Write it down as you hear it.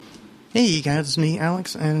Hey guys, it's me,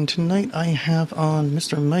 Alex, and tonight I have on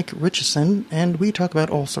Mr. Mricheson, and we talk about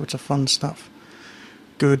all sorts of fun stuff.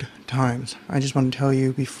 Good times. I just want to tell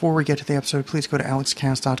you, before we get to the episode, please go to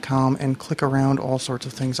alexcast.com and click around all sorts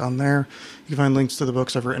of things on there. You can find links to the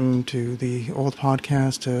books I've written, to the old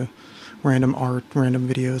podcast, to random art, random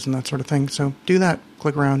videos, and that sort of thing. So do that.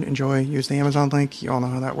 Click around, enjoy, use the Amazon link. You all know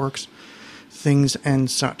how that works. Things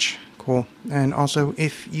and such. Cool. And also,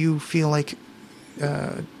 if you feel like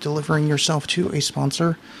delivering yourself to a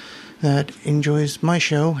sponsor that enjoys my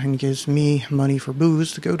show and gives me money for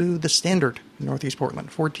booze, to go to The Standard, Northeast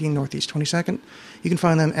Portland, 14 Northeast 22nd. You can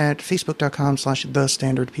find them at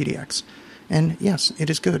facebook.com/thestandardpdx. And yes,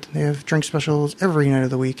 it is good. They have drink specials every night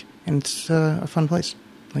of the week, and it's a fun place.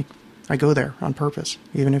 Like, I go there on purpose,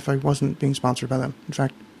 even if I wasn't being sponsored by them. In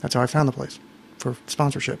fact, that's how I found the place, for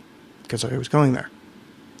sponsorship, because I was going there,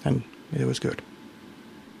 and it was good.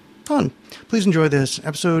 Fun. Please enjoy this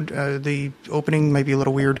episode. The opening might be a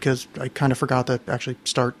little weird because I kind of forgot to actually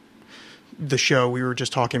start the show. We were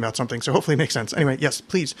just talking about something, so hopefully it makes sense. Anyway, yes,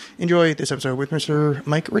 please enjoy this episode with Mr.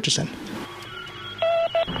 Mricheson.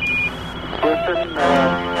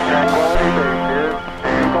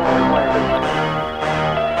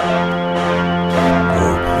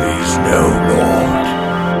 Oh, please, no, Lord.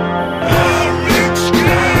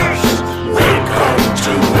 Welcome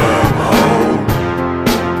to Wormhole.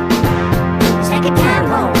 Second time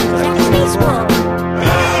home, second space war.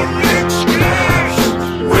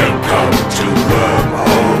 Welcome to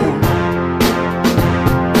Wormhole.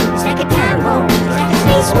 Second time home, second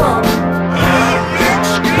space war.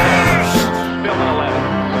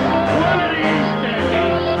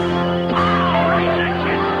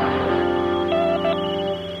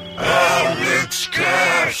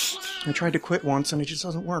 I tried to quit once and it just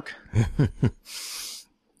doesn't work. I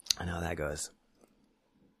know how that goes.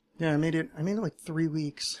 Yeah, I made it like 3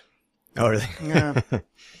 weeks. Oh, really? Yeah.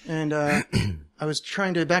 And I was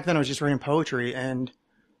trying to, back then I was just writing poetry, and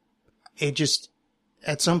it just,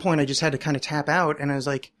 at some point I just had to kind of tap out, and I was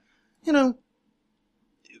like, 2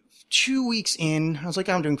 weeks in, I was like,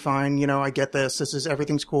 I'm doing fine, I get this,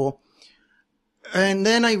 everything's cool. And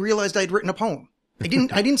then I realized I'd written a poem. I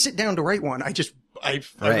didn't sit down to write one. I was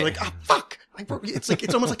like, oh, fuck. It's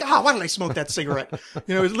almost like, why did I smoke that cigarette?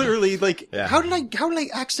 It's literally like, Yeah. how did I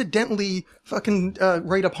accidentally fucking,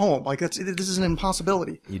 write a poem? Like, this is an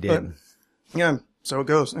impossibility. You did. But, yeah, so it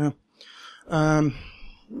goes. Yeah.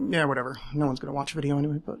 Yeah, whatever. No one's gonna watch video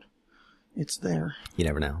anyway, but it's there. You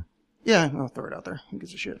never know. Yeah, I'll throw it out there. Who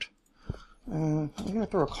gives a shit? I'm gonna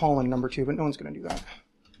throw a call-in number 2, but no one's gonna do that.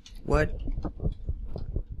 What?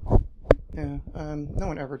 Yeah, no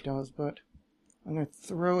one ever does, but I'm going to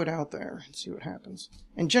throw it out there and see what happens.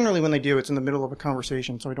 And generally when they do, it's in the middle of a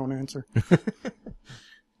conversation, so I don't answer.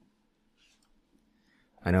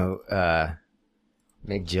 I know,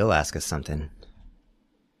 make Jill ask us something.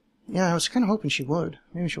 Yeah, I was kind of hoping she would.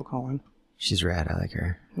 Maybe she'll call in. She's rad. I like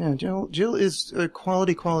her. Yeah, Jill is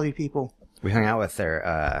quality people. We hung out with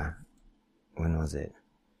her, when was it?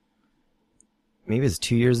 Maybe it was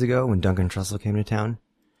 2 years ago when Duncan Trussell came to town.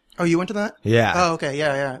 Oh, you went to that? Yeah. Oh, okay,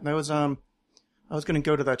 yeah. That was, I was going to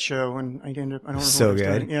go to that show, and I ended up, I don't know. So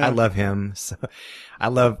good. Yeah. I love him.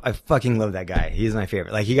 I fucking love that guy. He's my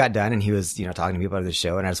favorite. Like, he got done and he was, talking to people at the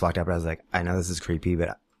show, and I just walked up and I was like, I know this is creepy,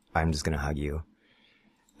 but I'm just going to hug you.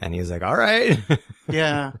 And he was like, all right.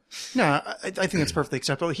 Yeah. No, I think it's perfectly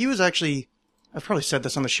acceptable. He was actually, I've probably said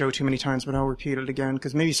this on the show too many times, but I'll repeat it again,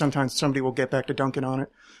 because maybe sometimes somebody will get back to Duncan on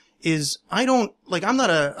it. I'm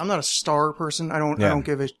not a star person. I don't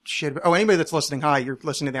give a shit. Anybody that's listening, hi, you're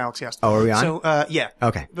listening to the Alex Cast. Oh, are we on? So, yeah.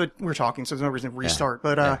 Okay. But we're talking, so there's no reason to restart.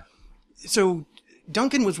 Yeah. But, so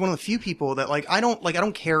Duncan was one of the few people that, I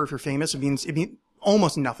don't care if you're famous. It means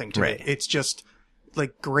almost nothing to Right. me. It's just,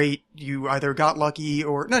 great. You either got lucky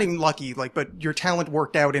or not even lucky, but your talent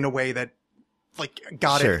worked out in a way that,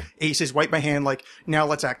 got Sure. it. Aces, wipe my hand, now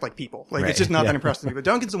let's act like people. Right. It's just not Yeah. that impressive to me. But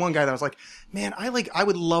Duncan's the one guy that I was like, man, I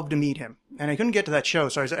would love to meet him. And I couldn't get to that show,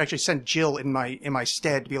 so I actually sent Jill in my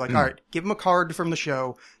stead to be like, all right, give him a card from the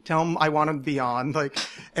show, tell him I want him to be on,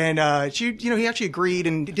 and she, he actually agreed,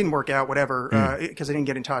 and it didn't work out, whatever, because I didn't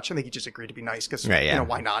get in touch. I think he just agreed to be nice, because, Right, yeah.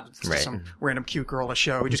 why not? It's just Right. some random cute girl at a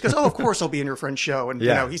show. He just goes, oh, of course I'll be in your friend's show, and,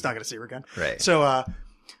 Yeah. he's not gonna see her again. Right. So,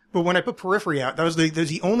 but when I put Periphery out, that was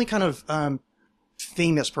the only kind of,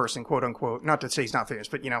 famous person, quote unquote. Not to say he's not famous,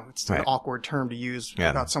 but, it's an Right. awkward term to use Yeah.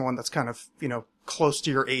 about someone that's kind of, close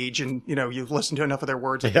to your age and, you've listened to enough of their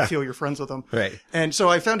words that Yeah. you feel you're friends with them. Right. And so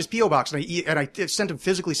I found his P.O. box and I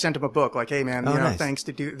physically sent him a book like, hey man, nice. thanks.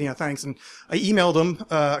 And I emailed him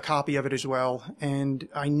a copy of it as well. And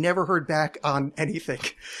I never heard back on anything.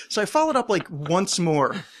 So I followed up like once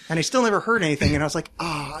more and I still never heard anything. And I was like,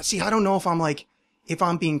 see, I don't know if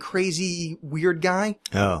I'm being crazy, weird guy.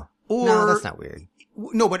 Oh. Or No, that's not weird.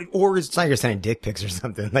 No, but It's not like you're sending dick pics or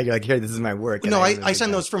something. Like you're like, here, this is my work. no, I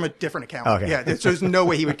send those from a different account. Okay. Yeah, so there's no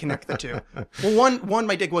way he would connect the two. Well, one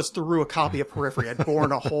my dick was through a copy of Periphery. I'd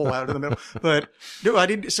born a hole out of the middle. But no, I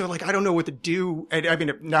didn't. So like, I don't know what to do. I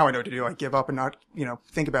mean, now I know what to do. I give up and not,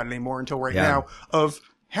 think about it anymore until right Yeah. now. Of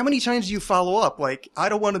how many times do you follow up? Like, I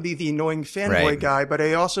don't want to be the annoying fanboy Right. guy, but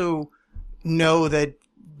I also know that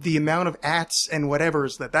the amount of ats and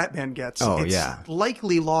whatevers that man gets, it's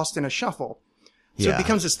likely lost in a shuffle. So it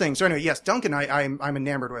becomes this thing. So anyway, yes, Duncan, I'm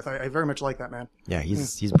enamored with. I very much like that man. Yeah,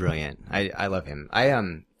 he's brilliant. I love him.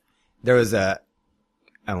 There was I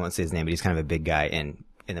won't say his name, but he's kind of a big guy in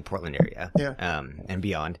the Portland area. Yeah. And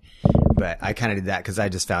beyond. But I kind of did that because I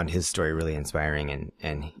just found his story really inspiring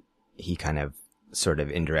and he kind of sort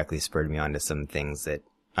of indirectly spurred me on to some things that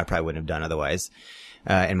I probably wouldn't have done otherwise,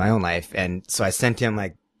 in my own life. And so I sent him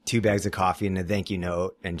like 2 bags of coffee and a thank you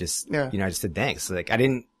note and just, I just said thanks. So, like, I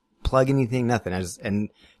didn't plug anything, nothing. I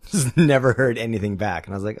just never heard anything back.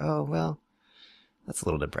 And I was like, oh, well, that's a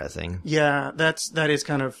little depressing. Yeah, that is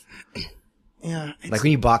kind of, yeah. Like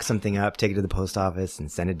when you box something up, take it to the post office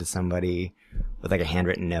and send it to somebody with like a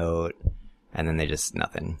handwritten note and then they just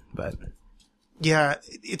nothing. But yeah,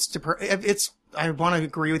 I want to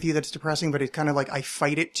agree with you that it's depressing, but it's kind of like I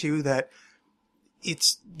fight it too that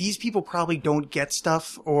these people probably don't get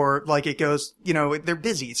stuff or like it goes, they're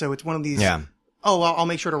busy. So it's one of these, oh, well, I'll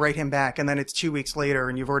make sure to write him back. And then it's 2 weeks later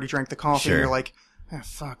and you've already drank the coffee and you're like,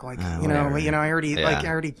 fuck, like, I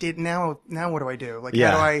already did. Now what do I do? Like,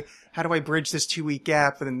 how do I bridge this 2-week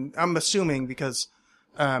gap? And I'm assuming because,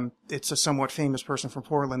 it's a somewhat famous person from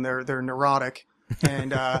Portland. They're neurotic.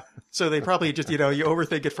 And, so they probably just, you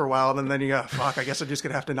overthink it for a while and then you go, fuck, I guess I'm just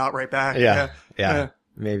going to have to not write back. Yeah.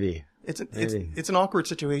 Maybe. It's an awkward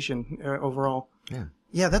situation, overall. Yeah.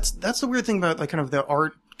 Yeah, that's the weird thing about like kind of the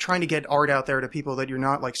art, trying to get art out there to people that you're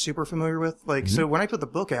not like super familiar with. Like, so when I put the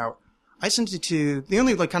book out, I sent it to the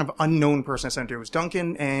only like kind of unknown person I sent it to was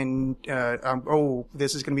Duncan and,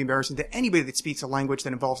 this is going to be embarrassing to anybody that speaks a language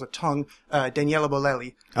that involves a tongue, Daniela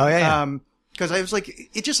Bolelli. Oh, yeah. Cause I was like,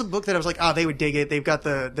 it's just a book that I was like, they would dig it. They've got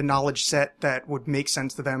the knowledge set that would make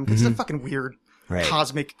sense to them. Cause it's a fucking weird,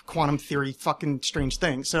 cosmic quantum theory, fucking strange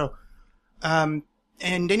thing. So, and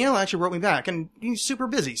Daniela actually wrote me back and he's super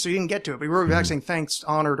busy, so he didn't get to it, but he wrote me back saying thanks,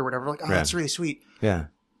 honored or whatever. Like, that's really sweet. Yeah.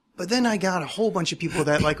 But then I got a whole bunch of people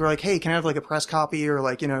that like were like, hey, can I have like a press copy or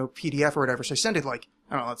like, PDF or whatever. So I sent it like,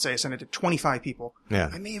 I don't know, let's say I sent it to 25 people. Yeah.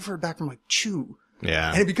 I may have heard back from like 2.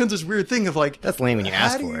 Yeah. And it becomes this weird thing of like, that's lame when you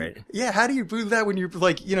ask for it. Yeah. How do you prove that when you're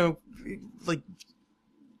like, like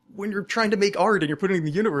when you're trying to make art and you're putting it in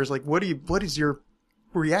the universe, like what is your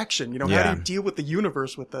reaction? How do you deal with the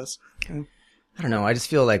universe with this? I don't know. I just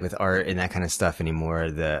feel like with art and that kind of stuff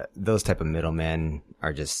anymore, those type of middlemen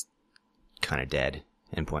are just kind of dead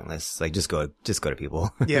and pointless. Like just go to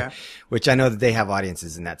people. Yeah. Which I know that they have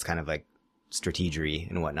audiences and that's kind of like strategery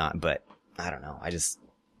and whatnot, but I don't know. I just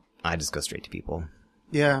go straight to people.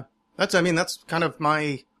 Yeah. That's kind of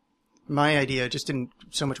my idea. It just didn't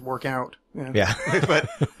so much work out. Yeah. but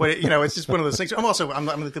it's just one of those things. I'm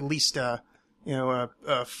like the least, a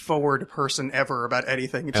forward person ever about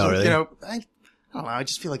anything. It's really? I don't know. I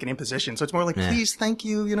just feel like an imposition. So it's more like, please, thank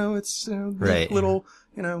you. It's right. Little,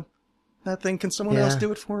 that thing. Can someone else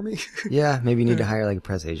do it for me? Yeah. Maybe you need to hire like a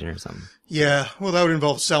press agent or something. Yeah. Well, that would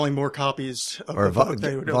involve selling more copies of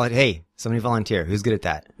the book. Hey, somebody volunteer. Who's good at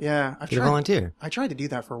that? Yeah. Volunteer. I tried to do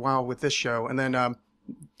that for a while with this show. And then,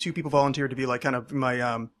 2 people volunteered to be like kind of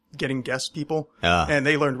my, getting guest people. And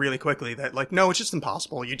they learned really quickly that like, no, it's just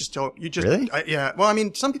impossible. Really? Yeah.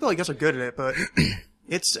 Well, some people I guess are good at it, but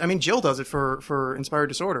Jill does it for Inspired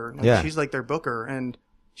Disorder. Like, she's like their booker and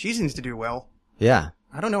she seems to do well. Yeah.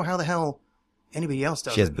 I don't know how the hell anybody else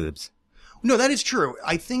does. She has boobs. No, that is true.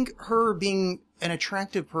 I think her being an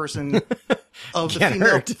attractive person of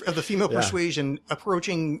the female persuasion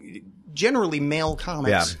approaching generally male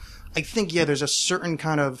comics. Yeah. I think, there's a certain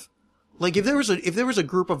kind of, like, if there was a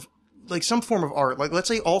group of, like, some form of art, like, let's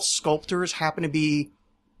say all sculptors happen to be,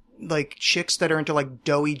 like, chicks that are into, like,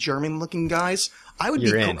 doughy German-looking guys, I would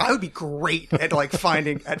be great at, like,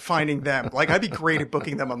 finding them. Like, I'd be great at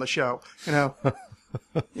booking them on the show,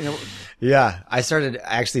 You know, Yeah, I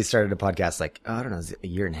actually started a podcast like, I don't know, it was a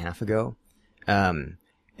year and a half ago.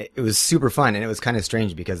 It was super fun, and it was kind of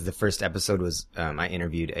strange because the first episode was, I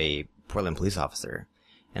interviewed a Portland police officer,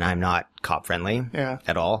 and I'm not cop friendly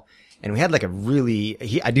at all. And we had like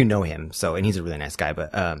I do know him, and he's a really nice guy,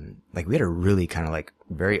 but, like we had a really kind of like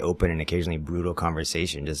very open and occasionally brutal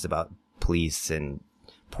conversation just about police and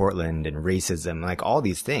Portland and racism, like all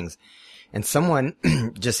these things. And someone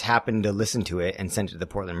just happened to listen to it and sent it to the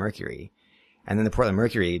Portland Mercury. And then the Portland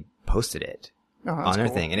Mercury posted it on their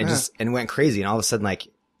thing. And it went crazy. And all of a sudden, like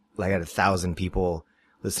I had 1,000 people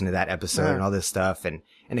listen to that episode and all this stuff. And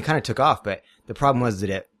it kind of took off. But the problem was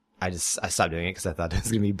that I stopped doing it because I thought it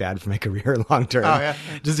was going to be bad for my career long term. Oh, yeah.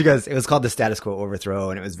 Just because it was called the Status Quo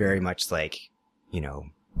Overthrow. And it was very much like,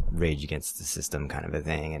 rage against the system kind of a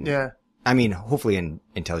thing. And I mean, hopefully an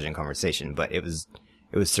intelligent conversation, but it was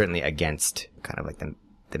certainly against kind of like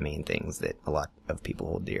the main things that a lot of people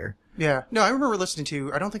hold dear. Yeah. No, I remember listening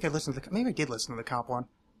to, I don't think I listened to maybe I did listen to the cop one,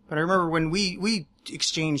 but I remember when we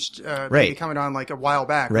exchanged, maybe coming on like a while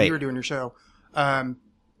back when you were doing your show. I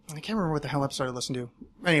can't remember what the hell episode I listened to.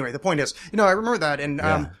 Anyway, the point is, I remember that. And,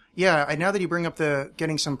 now that you bring up the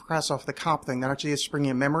getting some press off the cop thing, that actually is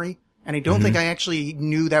bringing a memory. And I don't think I actually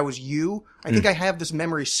knew that was you. I think I have this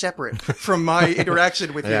memory separate from my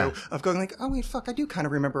interaction with you of going like, oh wait, fuck, I do kind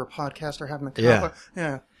of remember a podcaster having a cop.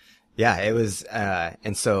 Yeah, it was,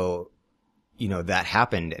 and so, that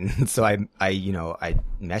happened. And so I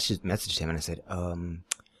messaged him and I said,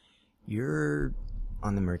 you're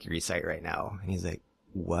on the Mercury site right now. And he's like,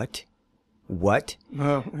 what?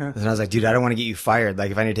 Oh, yeah. And I was like, dude, I don't want to get you fired. Like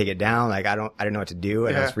if I need to take it down, like I don't know what to do.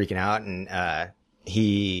 And I was freaking out. And,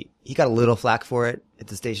 he got a little flack for it at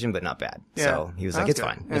the station, but not bad. Yeah. So he was like, it's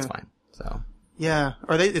fine. It's fine. So. Yeah.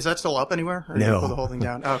 Is that still up anywhere? Or no. Pull the whole thing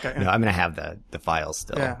down? Oh, okay. No, I'm going to have the files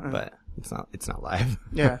still, but it's not live.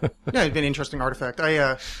 Yeah. It's been an interesting artifact.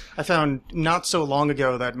 I found not so long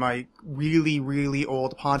ago that my really, really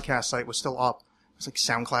old podcast site was still up. It was like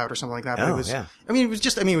SoundCloud or something like that. But it was,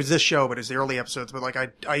 it was this show, but it's the early episodes. But like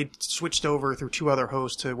I switched over through two other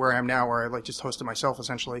hosts to where I am now, where I like just hosted myself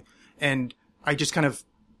essentially. And I just kind of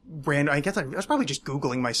I guess I was probably just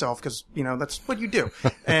Googling myself because, that's what you do.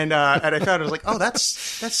 And I found I was like, oh, that's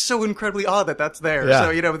so incredibly odd that that's there.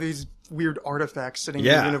 Yeah. So, these weird artifacts sitting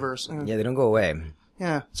in the universe. Yeah, they don't go away.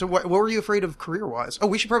 Yeah. So what were you afraid of career-wise? Oh,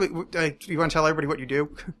 we should probably, you want to tell everybody what you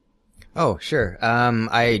do? Oh, sure. I'm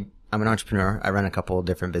an entrepreneur. I run a couple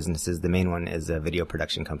different businesses. The main one is a video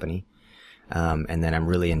production company. And then I'm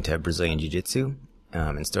really into Brazilian jiu-jitsu.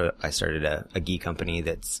 And so I started a gi company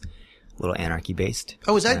that's a little anarchy based.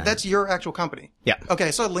 Oh, is that's your actual company? Yeah. Okay,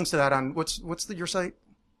 I saw links to that on what's your site?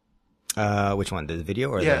 Which one? The video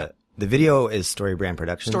or the video is Story Brand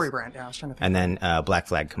Productions. Story Brand, yeah, I was trying to think. And then Black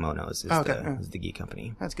Flag Kimonos is the gi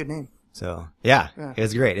company. That's a good name. So it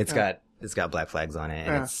was great. It's got black flags on it,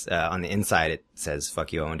 and it's on the inside it says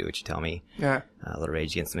 "fuck you, I won't do what you tell me." Yeah. A little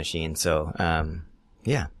Rage Against the Machine. So I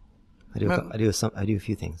do a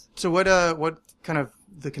few things. So what kind of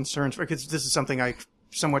the concerns? Because this is something I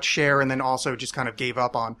somewhat share, and then also just kind of gave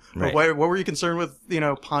up on. Right. But what were you concerned with?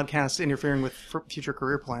 Podcasts interfering with future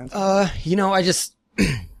career plans? I just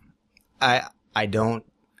I don't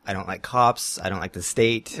like cops. I don't like the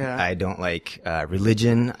state. Yeah. I don't like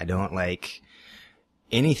religion. I don't like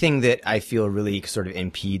anything that I feel really sort of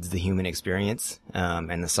impedes the human experience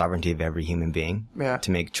and the sovereignty of every human being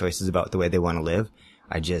to make choices about the way they want to live.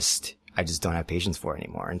 I just don't have patience for it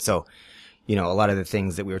anymore. And so, a lot of the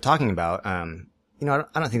things that we were talking about, I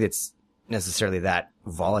don't think it's necessarily that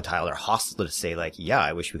volatile or hostile to say like, yeah,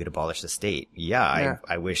 I wish we could abolish the state. Yeah.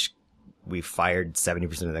 I wish we fired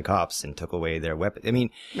 70% of the cops and took away their weapons. I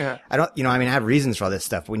mean, I have reasons for all this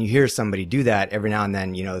stuff. When you hear somebody do that every now and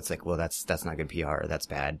then, it's like, well, that's not good PR, or that's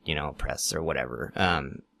bad, press or whatever.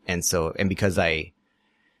 And because I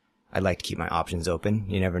like to keep my options open.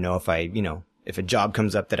 You never know if a job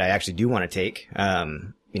comes up that I actually do want to take, I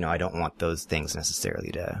don't want those things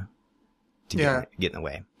necessarily to get in the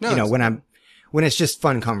way. No, when it's just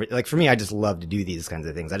fun like for me, I just love to do these kinds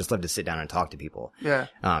of things. I just love to sit down and talk to people. Yeah.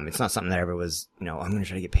 It's not something that ever was, I'm going to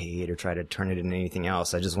try to get paid or try to turn it into anything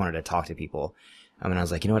else. I just wanted to talk to people. And I was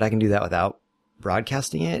like, I can do that without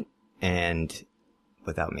broadcasting it and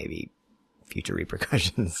without maybe future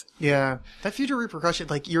repercussions. Yeah. That future repercussion,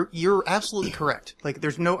 like you're absolutely correct. Like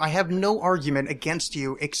I have no argument against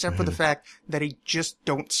you except for the fact that I just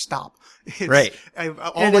don't stop. Right.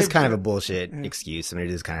 It is kind of a bullshit excuse. I mean,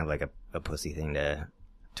 it is kind of like a pussy thing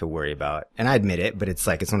to worry about. And I admit it, but it's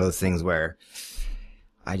one of those things where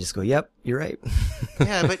I just go, yep, you're right.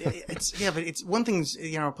 But it's one thing's,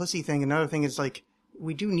 a pussy thing. Another thing is like,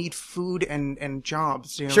 we do need food and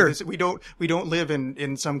jobs. You know, Sure. we don't live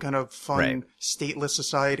in some kind of fun Right. stateless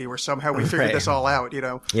society where somehow we figured Right. this all out. You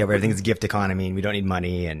know. Yeah, where everything's a gift economy and we don't need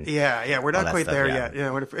money and Yeah, we're all not that quite stuff, there yeah. yet. You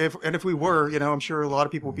know, and if we were, you know, I'm sure a lot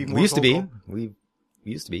of people would be more. we used to be. vocal. We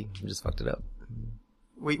used to be. We just fucked it up.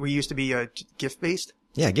 We used to be gift based.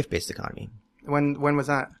 Yeah, gift-based economy. When was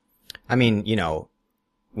that? I mean, you know,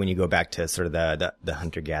 when you go back to sort of the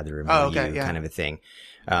hunter-gatherer milieu kind of a thing.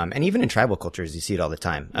 And even in tribal cultures, you see it all the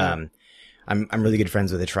time. I'm really good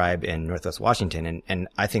friends with a tribe in Northwest Washington, and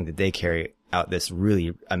I think that they carry out this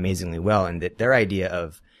really amazingly well, and that their idea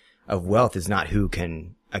of wealth is not who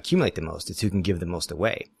can accumulate the most, it's who can give the most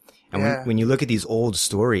away. And when you look at these old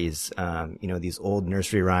stories, you know, these old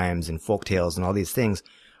nursery rhymes and folk tales and all these things,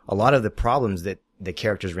 a lot of the problems that the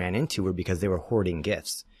characters ran into were because they were hoarding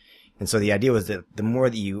gifts. And so the idea was that the more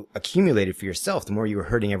that you accumulated for yourself, the more you were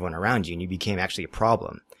hurting everyone around you and you became actually a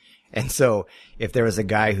problem. And so if there was a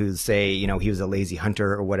guy who's, say, you know, he was a lazy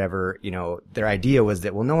hunter or whatever, you know, their idea was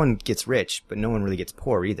that, well, no one gets rich, but no one really gets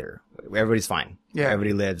poor either. Everybody's fine. Yeah.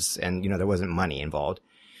 Everybody lives, and, you know, there wasn't money involved.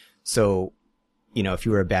 So, you know, if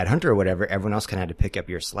you were a bad hunter or whatever, everyone else kind of had to pick up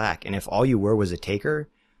your slack. And if all you were was a taker,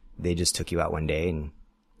 they just took you out one day and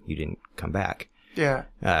you didn't come back. Yeah.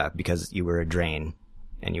 Because you were a drain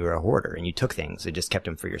and you were a hoarder and you took things and just kept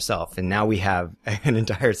them for yourself. And now we have an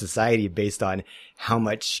entire society based on how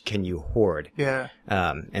much can you hoard. Yeah.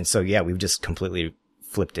 And so, yeah, we've just completely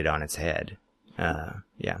flipped it on its head.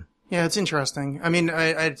 Yeah. Yeah, it's interesting. I mean,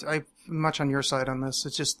 I'm much on your side on this.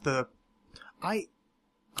 It's just And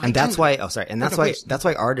that's why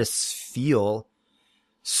artists feel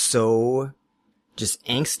so just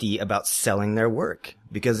angsty about selling their work,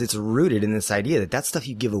 because it's rooted in this idea that that's stuff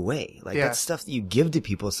you give away. Like that's stuff that you give to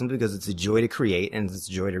people simply because it's a joy to create and it's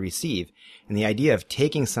a joy to receive. And the idea of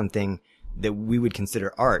taking something that we would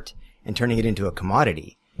consider art and turning it into a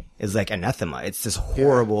commodity is like anathema. It's this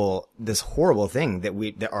horrible thing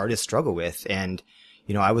that artists struggle with. And,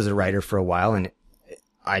 you know, I was a writer for a while and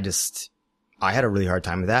I had a really hard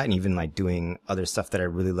time with that. And even like doing other stuff that I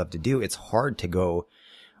really love to do, it's hard to go,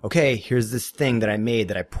 okay, here's this thing that I made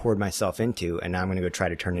that I poured myself into, and now I'm going to go try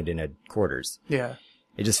to turn it into quarters. Yeah.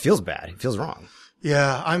 It just feels bad. It feels wrong.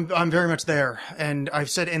 Yeah, I'm very much there. And I've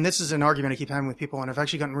said, and this is an argument I keep having with people, and I've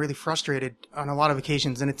actually gotten really frustrated on a lot of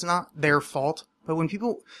occasions, and it's not their fault, but when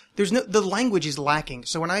people, the language is lacking.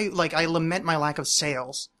 So when I lament my lack of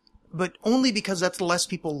sales, but only because that's less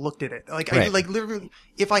people looked at it. Like, right. I literally,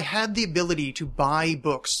 if I had the ability to buy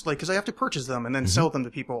books, like, cause I have to purchase them and then sell them to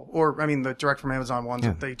people, or, I mean, the direct from Amazon ones,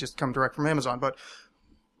 they just come direct from Amazon, but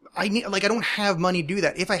I don't have money to do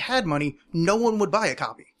that. If I had money, no one would buy a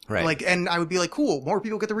copy. Right. Like, and I would be like, cool, more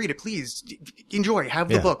people get to read it, please, enjoy, have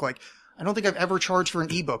the book. Like, I don't think I've ever charged for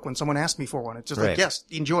an ebook when someone asked me for one. It's just like, yes,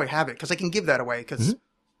 enjoy, have it, cause I can give that away, cause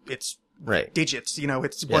it's digits, you know,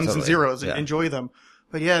 it's ones and zeros, and enjoy them.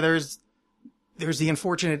 But yeah, there's the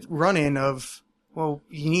unfortunate run-in of, well,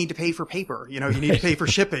 you need to pay for paper, you know, you need to pay for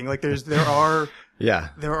shipping. Like there are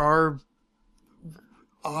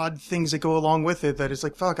odd things that go along with it that is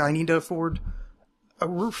like, fuck, I need to afford a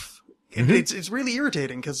roof. It's really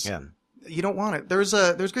irritating because you don't want it. There's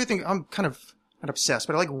a great thing. I'm kind of not obsessed,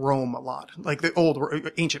 but I like Rome a lot. Like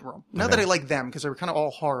the ancient Rome. Not that I like them because they were kind of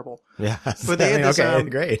all horrible. Yeah. But they had this,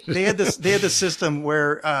 great. they had this system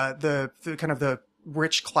where, the kind of the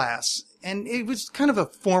rich class, and it was kind of a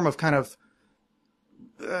form of kind of,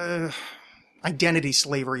 identity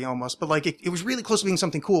slavery almost, but like it was really close to being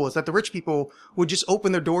something cool, is that the rich people would just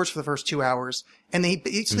open their doors for the first 2 hours, and they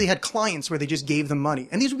basically had clients where they just gave them money.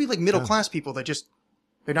 And these would be like middle class people that just,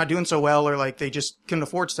 they're not doing so well, or like they just couldn't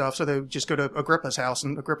afford stuff, so they would just go to Agrippa's house,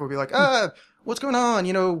 and Agrippa would be like, what's going on?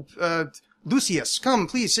 You know, Lucius, come,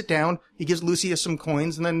 please sit down. He gives Lucius some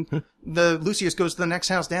coins, and then Lucius goes to the next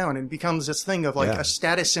house down and becomes this thing of like a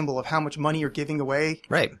status symbol of how much money you're giving away.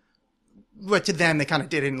 Right. But to them, they kind of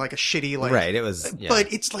did it in like a shitty, like... Right, it was... Yeah.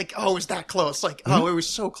 But it's like, oh, is that close? Like, oh, it was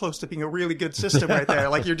so close to being a really good system right there.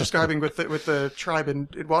 Like you're describing with the tribe in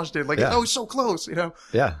Washington. Like, oh, it's so close, you know?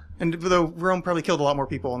 Yeah. And though Rome probably killed a lot more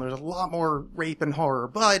people, and there's a lot more rape and horror,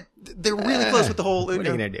 but they're really close with the whole... What are you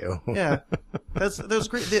gonna do? Yeah. That was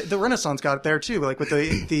great. The Renaissance got it there too, like with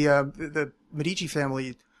the Medici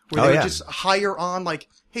family, where they would just hire on, like,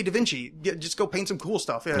 hey, Da Vinci, just go paint some cool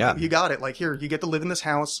stuff. Yeah. You got it. Like, here, you get to live in this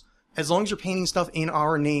house. As long as you're painting stuff in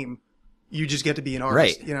our name, you just get to be an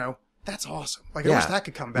artist. Right. You know, that's awesome. Like, I wish that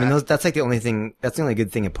could come back. I mean, that's like the only good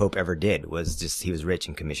thing a pope ever did, was just, he was rich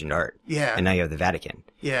and commissioned art. Yeah. And now you have the Vatican.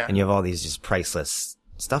 Yeah. And you have all these just priceless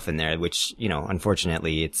stuff in there, which, you know,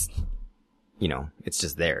 unfortunately it's, you know, it's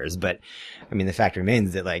just theirs. But, I mean, the fact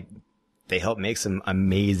remains that, like, they helped make some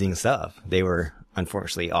amazing stuff. They were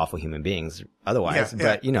unfortunately awful human beings otherwise, Yeah,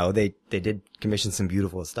 but you know, they did commission some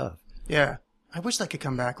beautiful stuff. Yeah. I wish that could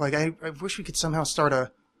come back. Like, I wish we could somehow start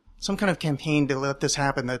some kind of campaign to let this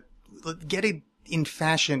happen, that get it in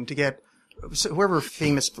fashion to get whoever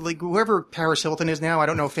famous, like whoever Paris Hilton is now, I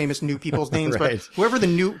don't know famous new people's names, Right. but whoever the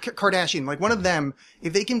new Kardashian, like one of them,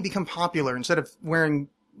 if they can become popular instead of wearing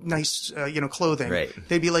nice, clothing, Right.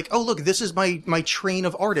 they'd be like, oh, look, this is my train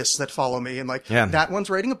of artists that follow me. And like, Yeah. that one's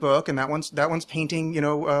writing a book, and that one's painting,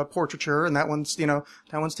 portraiture, and that one's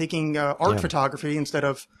taking, art photography instead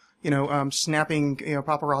of, snapping,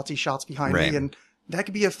 paparazzi shots behind Right. me. And that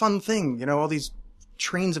could be a fun thing, all these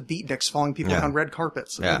trains of beatniks following people Yeah. down red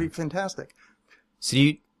carpets. Yeah. That'd be fantastic. So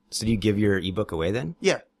do you give your ebook away then?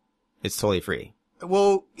 Yeah. It's totally free.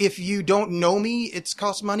 Well, if you don't know me, it's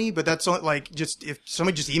cost money, but that's like, just, if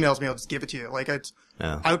somebody just emails me, I'll just give it to you. Like,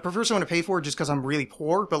 Oh. I would prefer someone to pay for it just because I'm really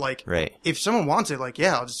poor, but like, Right. if someone wants it, like,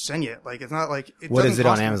 yeah, I'll just send you it. Like, it's not like, What is doesn't it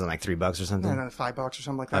on cost me- Amazon? Like $3 or something? I don't know, $5 or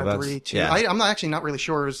something like that. $5? 3, 2. Yeah. I'm not really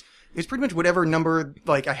sure. It's pretty much whatever number,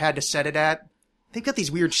 like, I had to set it at. They've got these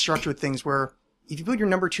weird structured things where if you put your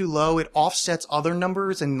number too low, it offsets other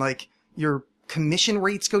numbers, and like your commission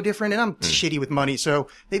rates go different. And I'm shitty with money, so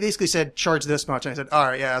they basically said charge this much, and I said, all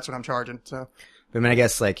right, yeah, that's what I'm charging. So, But I mean, I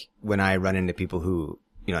guess like when I run into people who,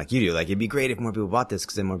 like you do, like it'd be great if more people bought this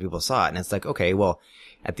because then more people saw it. And it's like, okay, well,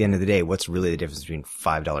 at the end of the day, what's really the difference between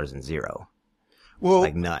 $5 and $0? well,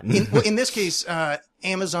 Like none. in this case,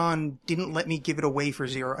 Amazon didn't let me give it away for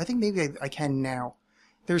 $0. I think maybe I can now.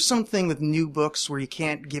 There's something with new books where you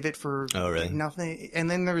can't give it for nothing. And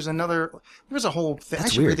then there's a whole thing.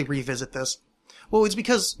 That's I should weird. really revisit this. Well, it's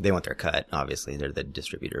because, They want their cut, obviously. They're the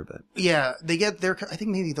distributor, but yeah, they get their, I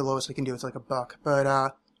think maybe the lowest I can do is like $1.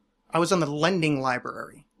 But, I was on the lending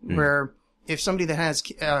library where if somebody that has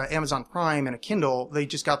Amazon Prime and a Kindle, they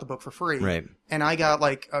just got the book for free. Right. And I got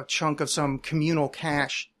like a chunk of some communal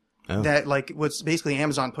cash that like was basically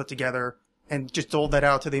Amazon put together and just doled that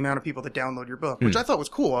out to the amount of people that download your book, which I thought was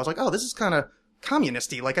cool. I was like, oh, this is kind of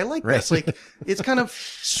communisty. Like, I like this. Like, it's kind of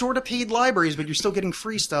sort of paid libraries, but you're still getting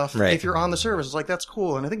free stuff if you're on the service. It's like, that's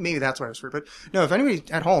cool. And I think maybe that's why it was free. But no, if anybody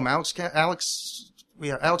at home,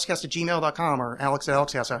 alexcast@gmail.com or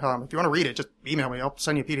alex@alexcast.com. If you want to read it, just email me. I'll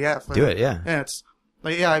send you a PDF. do it, yeah. Yeah, it's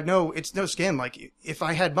like, yeah, it's no skin. Like, if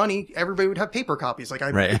I had money, everybody would have paper copies. Like,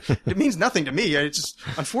 Right. it means nothing to me. It's just,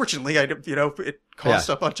 unfortunately, it costs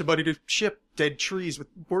a bunch of money to ship dead trees with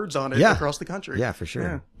words on it across the country. Yeah, for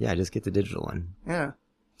sure. Yeah, just get the digital one. Yeah.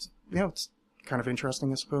 It's kind of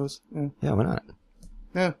interesting, I suppose. Yeah. Yeah, why not?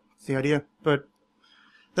 Yeah, it's the idea. But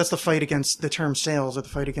that's the fight against the term sales, or the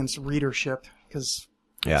fight against readership, because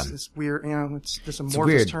it's weird, it's this amorphous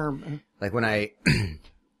weird. term. Like when I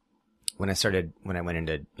went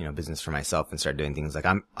into, business for myself and started doing things like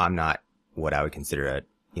I'm not what I would consider a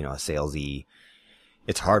salesy.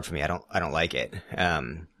 It's hard for me. I don't like it.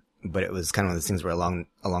 But it was kind of one of those things where along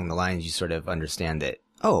the lines, you sort of understand that,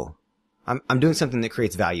 oh, I'm doing something that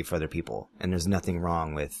creates value for other people. And there's nothing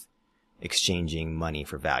wrong with exchanging money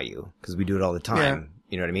for value, because we do it all the time. Yeah.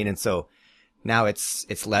 You know what I mean? And so now it's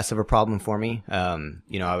less of a problem for me.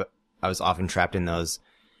 I was often trapped in those,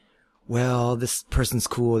 well, this person's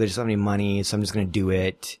cool. They just don't have any money, so I'm just going to do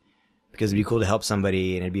it because it'd be cool to help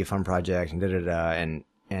somebody and it'd be a fun project and da-da-da. And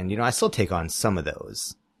I still take on some of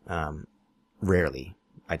those. Rarely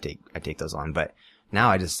I take those on, but now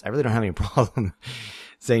I really don't have any problem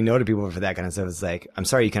saying no to people for that kind of stuff. It's like, I'm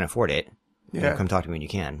sorry you can't afford it. Yeah. Come talk to me when you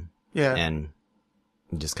can. Yeah. And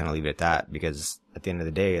just kind of leave it at that, because at the end of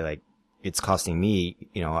the day, like, it's costing me,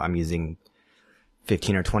 I'm using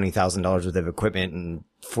 $15,000 or $20,000 worth of equipment and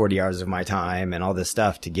 40 hours of my time and all this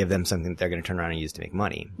stuff to give them something that they're going to turn around and use to make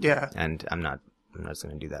money. Yeah. And I'm not just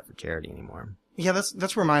going to do that for charity anymore. Yeah,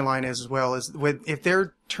 that's where my line is as well, is if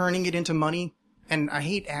they're turning it into money, and I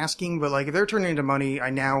hate asking, but like, if they're turning it into money, I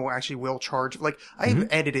now actually will charge. Like, I've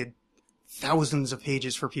edited thousands of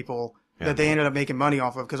pages for people that they ended up making money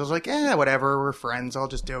off of, because I was like, whatever, we're friends, I'll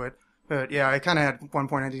just do it. But yeah, I kind of had one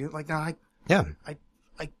point, I did like, no,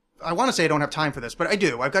 I want to say I don't have time for this, but I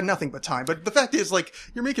do. I've got nothing but time. But the fact is, like,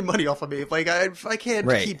 you're making money off of me. Like, I can't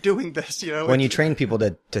keep doing this, When you train people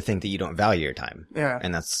to think that you don't value your time. Yeah.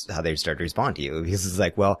 And that's how they start to respond to you. Because it's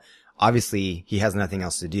like, well, obviously he has nothing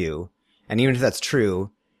else to do. And even if that's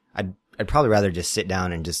true, I'd probably rather just sit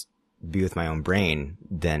down and just be with my own brain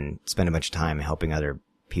than spend a bunch of time helping other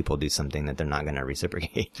people do something that they're not going to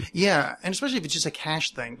reciprocate. Yeah, and especially if it's just a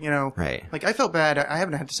cash thing, Right. Like, I felt bad. I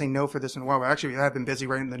haven't had to say no for this in a while, but actually I've been busy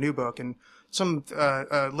writing the new book, and some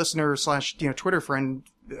listener / Twitter friend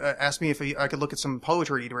asked me if I could look at some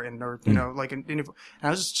poetry he'd written, or like, and I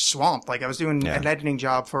was just swamped. Like, I was doing an editing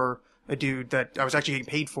job for a dude that I was actually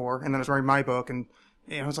getting paid for, and then I was writing my book, and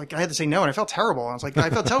I was like, I had to say no, and I felt terrible. I was like, I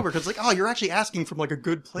felt terrible because like, oh, you're actually asking from like a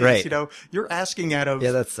good place, Right. you know? You're asking out of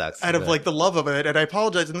that sucks. out of like the love of it, and I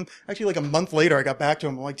apologized. And then actually, like a month later, I got back to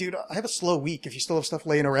him. I'm like, dude, I have a slow week. If you still have stuff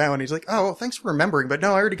laying around, and he's like, oh, well, thanks for remembering, but no,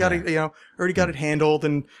 I already got it. You know, already got it handled,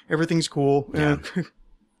 and everything's cool. Yeah.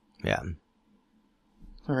 Yeah.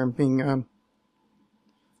 Sorry, I'm being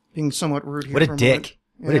somewhat rude here. What for a a dick.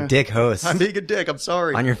 moment. What a dick host. I'm being a dick. I'm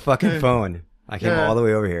sorry. On your fucking phone. I came all the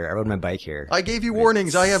way over here. I rode my bike here. I gave you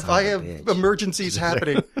warnings. I have bitch. emergencies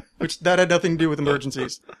happening, which that had nothing to do with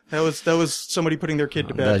emergencies. That was somebody putting their kid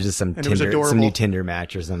to bed. That was just some and it was Tinder, adorable. some new Tinder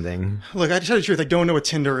match or something. Look, I tell you the truth, I don't know what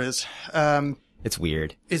Tinder is. It's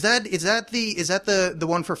weird. Is that the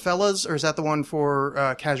one for fellas, or is that the one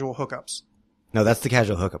for casual hookups? No, that's the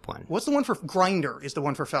casual hookup one. What's the one for Grindr? Is the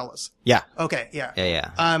one for fellas? Yeah. Okay, yeah.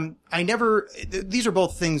 Yeah. These are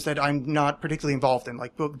both things that I'm not particularly involved in.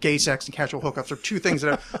 Like, both gay sex and casual hookups are two things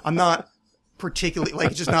that I'm not particularly,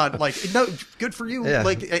 like, just not, like, no, good for you. Yeah.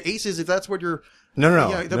 Like, aces, if that's what you're, No, yeah, no,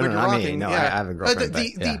 what you're not me. rocking. No, yeah. I have a girlfriend,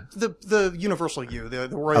 the universal you, the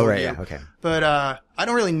royal Oh, right, you. yeah, okay. But, I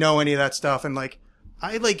don't really know any of that stuff. And, like,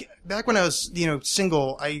 back when I was,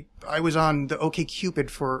 single, I was on the OkCupid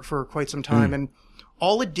for quite some time. And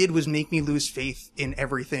all it did was make me lose faith in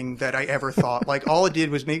everything that I ever thought. Like, all it did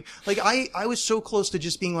was make, like, I was so close to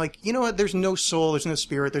just being like, you know what, there's no soul, there's no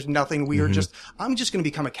spirit, there's nothing. I'm just gonna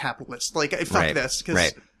become a capitalist. Like, fuck Right, this. Cause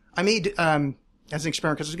right. I made, as an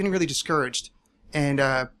experiment, cause I was getting really discouraged. And,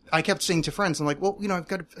 I kept saying to friends, I'm like, well, I've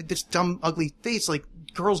got this dumb, ugly face. Like,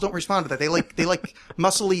 girls don't respond to that. They like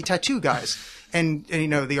muscly tattoo guys. And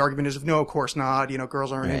the argument is, no, of course not.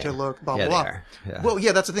 Girls aren't into look, blah, Yeah, blah, they blah. are. Yeah. Well,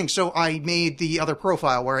 yeah, that's the thing. So I made the other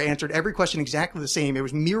profile where I answered every question exactly the same. It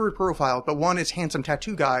was mirrored profile, but one is handsome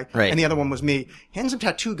tattoo guy, Right. and the other one was me. Handsome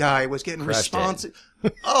tattoo guy was getting Crushed response.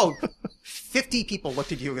 Oh, 50 people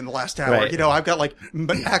looked at you in the last hour. Right. I've got like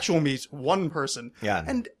actual me's one person. Yeah.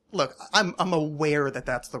 And look, I'm aware that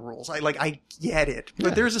that's the rules. I get it,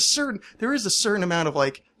 but there is a certain amount of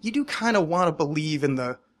like, you do kind of want to believe in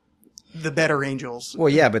the better angels. Well,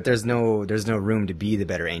 yeah, but there's no room to be the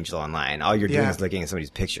better angel online. All you're doing Yeah. is looking at somebody's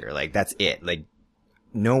picture. Like, that's it. Like,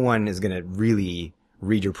 no one is going to really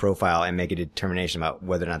read your profile and make a determination about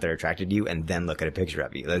whether or not they're attracted to you and then look at a picture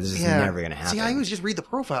of you. That's just never going to happen. See, I always just read the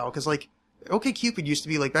profile because, like, OkCupid used to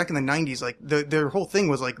be like back in the 90s. Like, their whole thing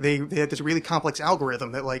was like they had this really complex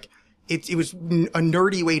algorithm that like it was a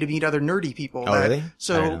nerdy way to meet other nerdy people. Oh, really? I don't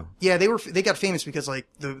So know. yeah, they got famous because like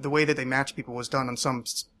the way that they matched people was done on some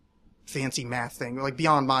fancy math thing, like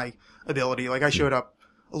beyond my ability. Like, I showed up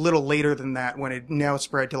a little later than that when it now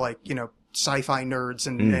spread to like sci-fi nerds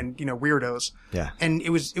and weirdos. Yeah. And it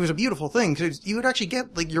was a beautiful thing because you would actually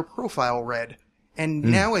get like your profile read. And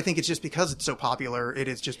now I think it's just because it's so popular, it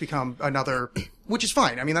has just become another, which is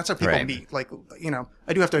fine. I mean, that's how people Right. meet. Like,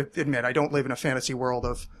 I do have to admit, I don't live in a fantasy world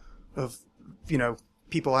of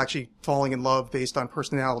people actually falling in love based on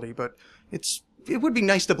personality, but it would be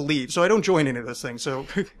nice to believe. So I don't join any of those things. So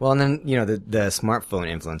Well, and then, the smartphone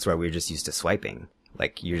influence where we were just used to swiping.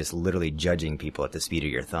 Like, you're just literally judging people at the speed of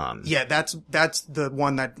your thumb. yeah, that's the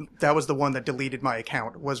one that was the one that deleted my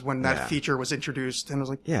account, was when that Yeah. feature was introduced, and I was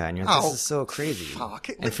like, Yeah, and you're like, Oh, this is so crazy. fuck.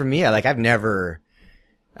 And for me, I've never,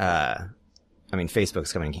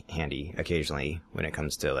 Facebook's come in handy occasionally when it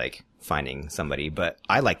comes to like finding somebody, but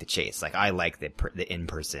I like the chase. Like, I like the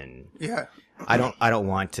in-person. yeah. I don't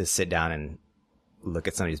want to sit down and look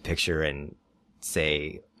at somebody's picture and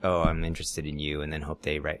say, oh, I'm interested in you, and then hope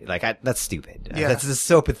they write. Like, that's stupid. Yeah. That's just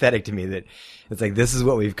so pathetic to me that it's like, this is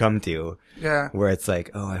what we've come to. Yeah. Where it's like,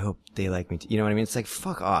 oh, I hope they like me too. You know what I mean? It's like,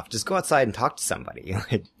 fuck off. Just go outside and talk to somebody.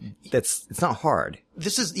 Like, it's not hard.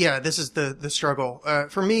 This is the struggle.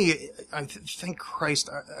 For me, thank Christ,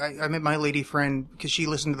 I met my lady friend because she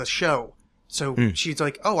listened to the show. So she's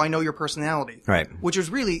like, oh, I know your personality. Right. Which was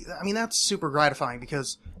really, that's super gratifying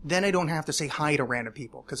because then I don't have to say hi to random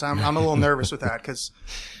people because I'm a little nervous with that because.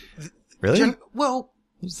 Really? Well,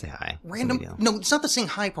 You just say hi. random. It's no big deal. No, it's not the saying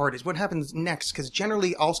hi part. It's what happens next because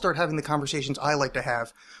generally I'll start having the conversations I like to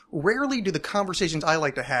have. Rarely do the conversations I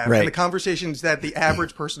like to have Right. and the conversations that the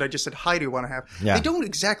average person I just said hi to want to have, Yeah. they don't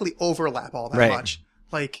exactly overlap all that Right. much.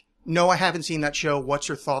 Like, no, I haven't seen that show. What's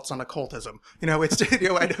your thoughts on occultism? It's,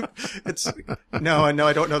 no,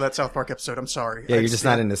 I don't know that South Park episode. I'm sorry. Yeah, you're just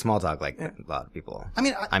not into small talk like a lot of people. I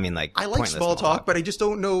mean, like I like pointless small talk, but I just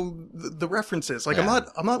don't know the references. Like, Yeah.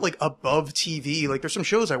 I'm not like above TV. Like, there's some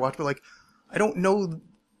shows I watch, but like, I don't know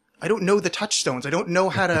the touchstones. I don't know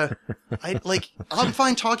how to, I'm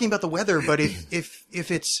fine talking about the weather, but if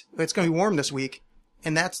it's going to be warm this week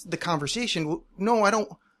and that's the conversation, well, no, I don't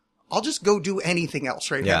I'll just go do anything else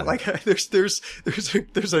right Yeah. now. Like there's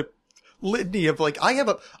a litany of like, I have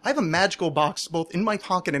a magical box both in my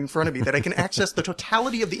pocket and in front of me that I can access the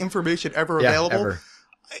totality of the information ever available. Ever.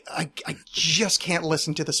 I just can't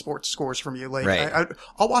listen to the sports scores from you. Like, Right.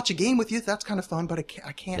 I'll watch a game with you. That's kind of fun, but I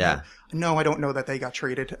can't. Yeah. No, I don't know that they got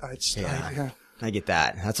traded. I get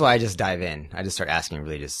that. That's why I just dive in. I just start asking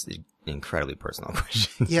really just incredibly personal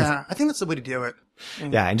questions. Yeah, I think that's the way to do it.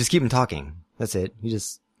 Yeah, and just keep them talking. That's it. You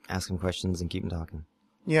just ask them questions and keep them talking.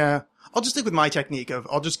 Yeah. I'll just stick with my technique of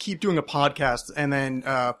I'll just keep doing a podcast, and then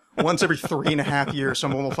once every 3.5 years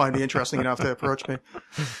someone will find me interesting enough to approach me.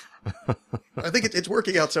 I think it's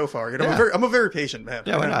working out so far. You know, Yeah. I'm a very patient man.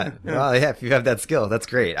 Yeah, why not? Yeah. Well, yeah, if you have that skill, that's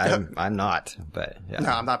great. I'm not, but yeah. No,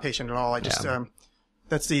 I'm not patient at all. I just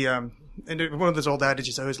that's the and one of those old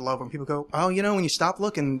adages I always love when people go, oh, you know, when you stop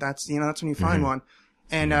looking, that's when you find one.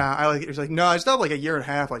 And I like it's like, no, I stopped like a year and a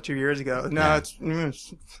half, like 2 years ago. No, Yeah. it's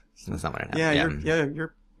That's not what I have. yeah,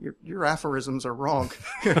 your aphorisms are wrong.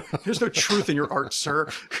 There's no truth in your art, sir.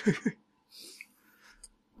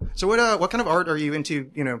 So what kind of art are you into,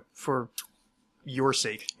 you know, for your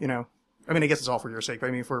sake, you know? I mean, I guess it's all for your sake, but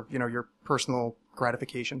I mean for, you know, your personal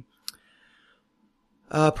gratification.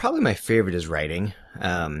 Probably my favorite is writing.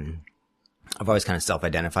 I've always kind of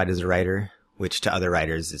self-identified as a writer, which to other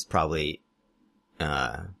writers is probably,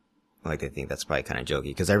 like I think that's probably kind of jokey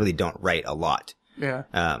because I really don't write a lot. Yeah.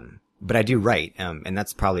 But I do write, and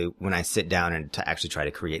that's probably when I sit down and to actually try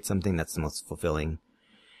to create something, that's the most fulfilling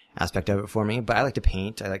aspect of it for me. But I like to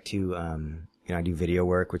paint. I like to, you know, I do video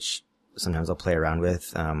work, which sometimes I'll play around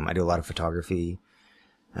with. I do a lot of photography.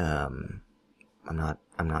 I'm not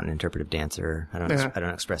an interpretive dancer. I don't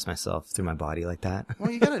express myself through my body like that. Well,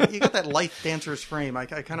 you got that lithe dancer's frame. I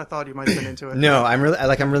kind of thought you might have been into it. No, I'm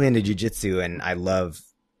really into jiu-jitsu, and I love,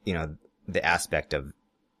 you know, the aspect of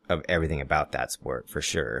everything about that sport for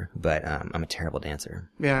sure. But, I'm a terrible dancer.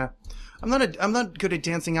 Yeah. I'm not good at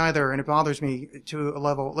dancing either, and it bothers me to a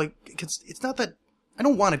level, like, cause it's not that, I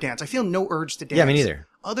don't want to dance. I feel no urge to dance. Yeah, me neither.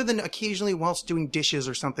 Other than occasionally whilst doing dishes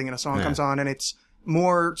or something and a song comes on and it's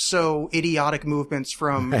more so idiotic movements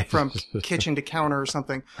from kitchen to counter or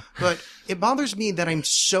something. But it bothers me that I'm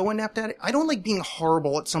so inept at it. I don't like being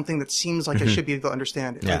horrible at something that seems like I should be able to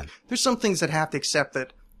understand it. Yeah. Like, there's some things that have to accept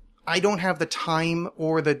that I don't have the time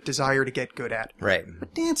or the desire to get good at. Right.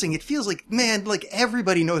 But dancing, it feels like, man, like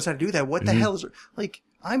everybody knows how to do that. What the hell is, like,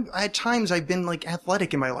 at times I've been like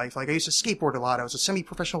athletic in my life. Like I used to skateboard a lot. I was a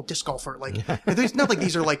semi-professional disc golfer. Like, there's not like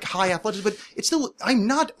these are like high athletics, but it's still, I'm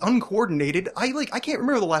not uncoordinated. I can't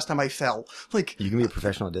remember the last time I fell. Like, You can be a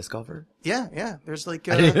professional disc golfer? yeah. There's like,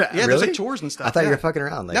 Really? there's like tours and stuff. I thought you yeah. were fucking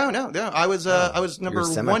around. Like, No. I was number you're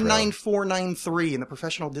semi-pro. 19493 in the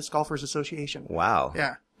Professional Disc Golfers Association. Wow.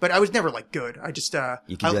 Yeah. But I was never like good. I just,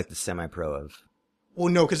 You could be like the semi-pro of... well,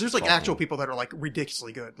 no, because there's like actual people that are like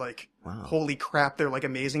ridiculously good. Like, Wow. holy crap, they're like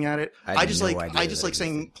amazing at it. I had just no like, idea I just that like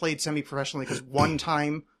saying played semi-professionally because one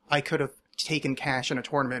time I could have taken cash in a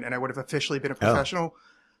tournament and I would have officially been a professional.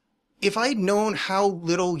 If I'd known how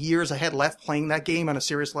little years I had left playing that game on a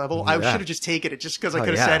serious level, I should have just taken it just because I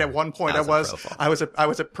could have said at one point I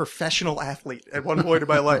was a professional athlete at one point in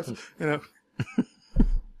my life. You know.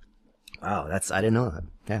 Wow, I didn't know that.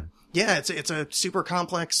 Yeah. Yeah, it's a super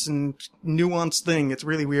complex and nuanced thing. It's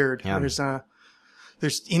really weird. Yeah.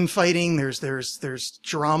 There's infighting. There's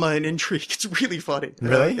drama and intrigue. It's really funny.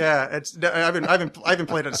 Really? Yeah. I haven't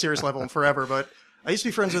played at a serious level in forever, but I used to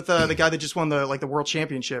be friends with the guy that just won the world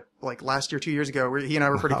championship like last year, 2 years ago. He and I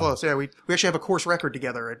were pretty close. Yeah, we actually have a course record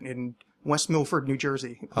together in West Milford, New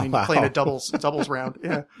Jersey, playing a doubles round.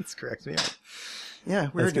 Yeah, That's correct me out. yeah,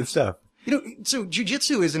 weird. That's good stuff. You know, so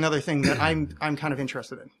jiu-jitsu is another thing that I'm kind of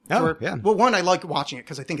interested in. Oh, yeah. Well, one, I like watching it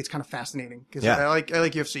because I think it's kind of fascinating. Because Yeah. I like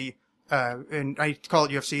UFC, and I call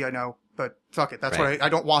it UFC, I know, but fuck it. That's Right. what I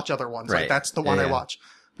don't watch other ones. Like Right. that's the one Yeah, I yeah. watch.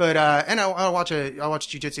 But, and I'll watch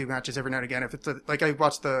jiu-jitsu matches every now and again. If it's like I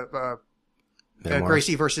watched the, Metamoris?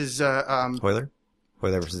 Gracie versus, Hoyler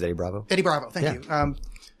versus Eddie Bravo? Eddie Bravo. Thank you.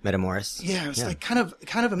 Metamoris? Yeah, it's like kind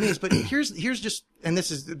of amazed. But here's just, and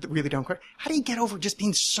this is the really dumb question. How do you get over just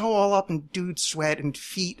being so all up in dude sweat and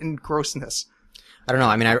feet and grossness? I don't know.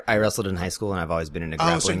 I mean, I wrestled in high school and I've always been into Oh,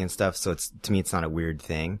 grappling so- and stuff. So to me, it's not a weird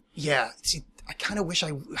thing. Yeah. See, I kind of wish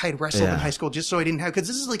I had wrestled in Yeah. high school just so I didn't have, cause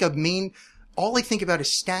this is like a main, all I think about is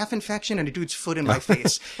staph infection and a dude's foot in my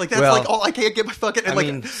face. Like that's Well, like all I can't get my fucking, and I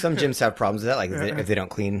mean, some gyms have problems with that. Like if they don't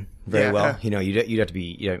clean very Yeah. well, you know, you'd have to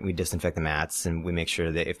be, we disinfect the mats and we make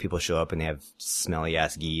sure that if people show up and they have smelly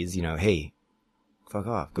ass geese, you know, hey, fuck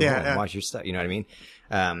off, go home, watch your stuff. You know what I mean?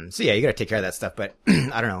 So yeah, you got to take care of that stuff. But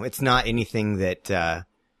I don't know. It's not anything that,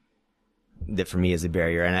 that for me is a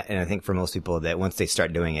barrier. And I think for most people that once they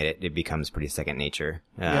start doing it, it becomes pretty second nature.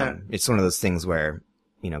 It's one of those things where,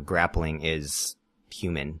 grappling is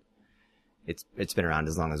human. It's been around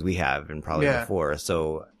as long as we have and probably before.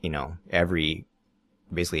 So,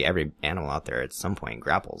 basically every animal out there at some point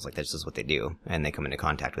grapples. Like that's just what they do. And they come into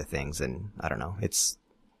contact with things. And I don't know,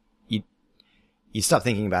 you stop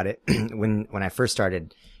thinking about it when I first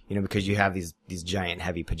started, because you have these giant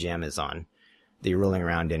heavy pajamas on that you're rolling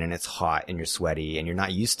around in and it's hot and you're sweaty and you're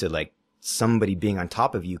not used to like somebody being on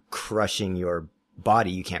top of you, crushing your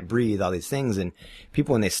body. You can't breathe, all these things. And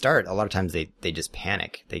people, when they start, a lot of times they just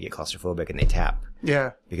panic. They get claustrophobic and they tap.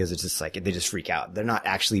 Yeah. Because it's just like, they just freak out. They're not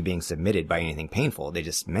actually being submitted by anything painful. They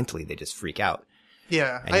just freak out.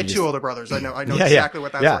 Yeah. I had two older brothers. I know exactly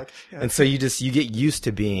what that's like. Yeah. And so you get used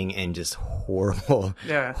to being in just horrible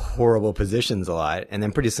positions a lot. And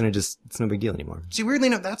then pretty soon it's no big deal anymore. See, weirdly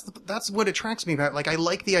enough, that's what attracts me about, like, I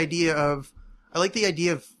like the idea of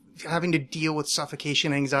having to deal with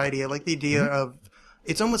suffocation anxiety. I like the idea of,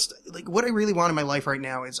 it's almost like what I really want in my life right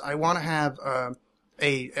now is I want to have,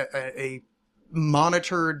 a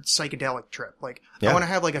monitored psychedelic trip. Like, I want to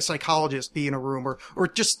have like a psychologist be in a room or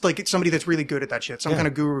just like somebody that's really good at that shit, some kind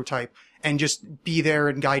of guru type, and just be there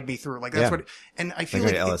and guide me through. Like that's what, and I feel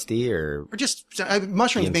like LSD or just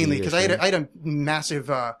mushrooms DMT mainly, because I had a massive,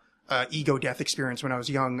 ego death experience when I was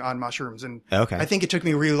young on mushrooms. And I think it took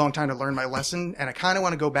me a really long time to learn my lesson, and I kind of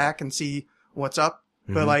want to go back and see what's up.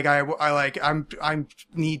 But like, I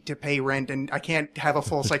need to pay rent and I can't have a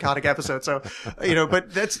full psychotic episode. So,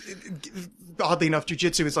 but that's oddly enough,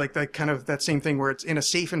 jiu-jitsu is like that kind of that same thing where it's in a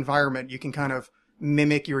safe environment. You can kind of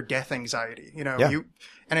mimic your death anxiety, and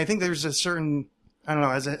I think there's a certain, I don't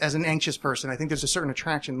know, as an anxious person, I think there's a certain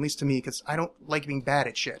attraction, at least to me, because I don't like being bad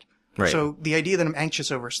at shit. Right. So the idea that I'm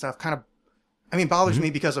anxious over stuff kind of, bothers me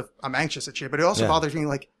because I'm anxious at shit, but it also bothers me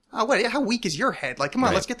like, how weak is your head? Like, come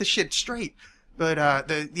on, let's get this shit straight. But,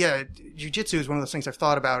 jiu-jitsu is one of those things I've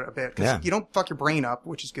thought about a bit, because you don't fuck your brain up,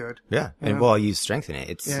 which is good. Yeah. And well, you strengthen it.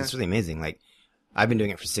 It's really amazing. Like, I've been doing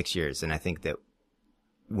it for 6 years, and I think that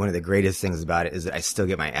one of the greatest things about it is that I still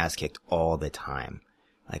get my ass kicked all the time.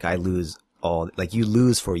 Like, you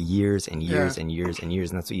lose for years and years and years and years,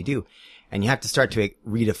 and that's what you do. And you have to start to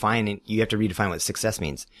redefine it. You have to redefine what success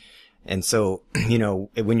means. And so,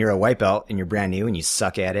 when you're a white belt and you're brand new and you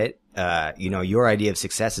suck at it, your idea of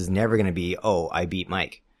success is never going to be, oh, I beat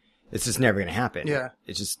Mike. It's just never going to happen. Yeah.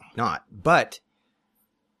 It's just not. But,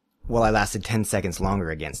 well, I lasted 10 seconds longer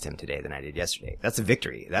against him today than I did yesterday. That's a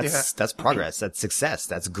victory. That's progress. That's success.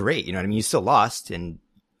 That's great. You know what I mean? You still lost, and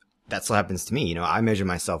that's what happens to me. I measure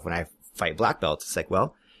myself when I fight black belts. It's like,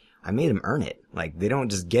 well, I made them earn it. Like, they don't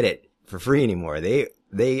just get it for free anymore.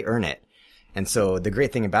 They earn it. And so the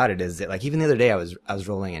great thing about it is that, like, even the other day I was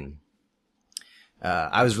rolling and,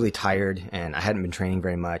 I was really tired and I hadn't been training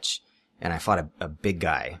very much, and I fought a big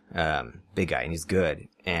guy, and he's good,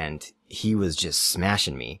 and he was just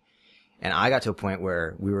smashing me. And I got to a point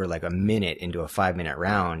where we were like a minute into a 5-minute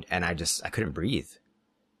round, and I couldn't breathe.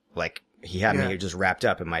 Like, he had me just wrapped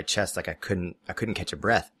up in my chest, like I couldn't catch a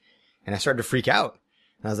breath. And I started to freak out.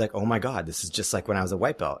 And I was like, oh my God, this is just like when I was a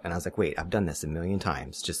white belt. And I was like, wait, I've done this a million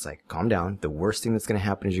times. Just like, calm down. The worst thing that's going to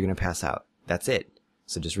happen is you're going to pass out. That's it.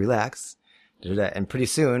 So just relax. And pretty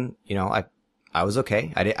soon, I was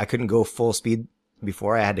okay. I couldn't go full speed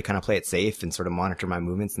before. I had to kind of play it safe and sort of monitor my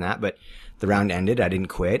movements and that. But the round ended. I didn't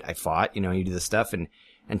quit. I fought, you do this stuff. And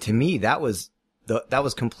to me, that was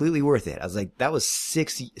completely worth it. I was like, that was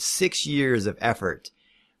 6 years of effort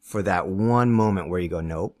for that one moment where you go,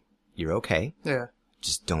 nope, you're okay. Yeah.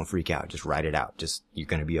 Just don't freak out. Just ride it out. You're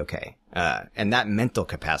going to be okay. And that mental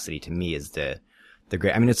capacity to me is the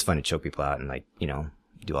great, it's fun to choke people out and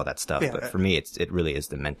do all that stuff. Yeah, but for me, it really is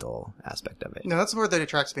the mental aspect of it. No, that's the word that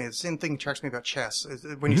attracts me. The same thing attracts me about chess.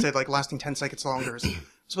 When you said like lasting 10 seconds longer,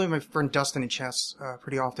 it's with my friend Dustin in chess,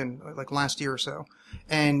 pretty often, like last year or so.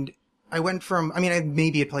 And I went from, I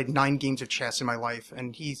maybe had played 9 games of chess in my life,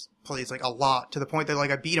 and he plays like a lot, to the point that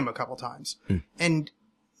like I beat him a couple times. And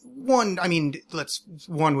one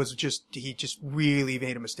was just, he just really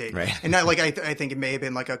made a mistake. Right. And not like, I think it may have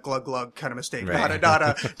been like a glug kind of mistake. Right. Not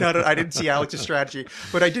a, I didn't see Alex's strategy,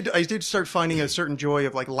 but I did start finding a certain joy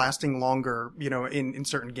of like lasting longer, in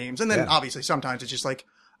certain games. And then obviously sometimes it's just like,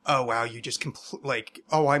 oh wow, you just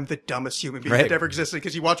oh, I'm the dumbest human being that ever existed.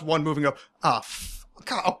 Because you watch one move and go, God,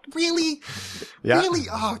 oh, really? Yeah. Really?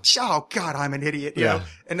 Oh God, I'm an idiot. You know?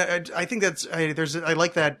 And I think I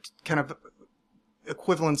like that kind of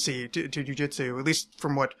equivalency to jiu-jitsu, at least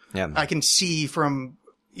from what I can see from,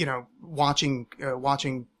 watching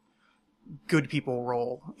good people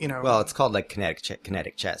roll, you know. Well, it's called like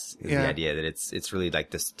kinetic chess. Is Yeah. the idea that it's really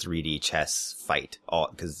like this 3D chess fight, all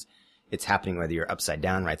because it's happening whether you're upside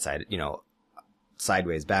down, right side, you know,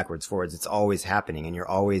 sideways, backwards, forwards. It's always happening, and you're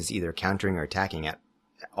always either countering or attacking at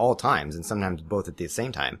all times, and sometimes both at the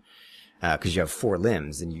same time, because you have 4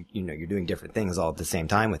 limbs, and you know you're doing different things all at the same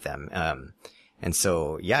time with them. And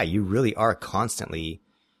so yeah, you really are constantly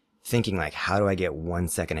thinking like, how do I get 1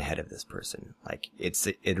 second ahead of this person? Like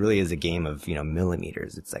it really is a game of, you know,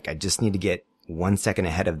 millimeters. It's like, I just need to get 1 second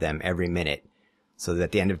ahead of them every minute, so that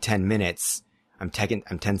at the end of 10 minutes, I'm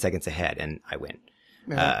 10 seconds ahead and I win.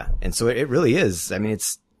 Yeah. And so it really is. I mean,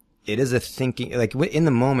 it is a thinking, like in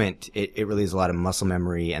the moment, it really is a lot of muscle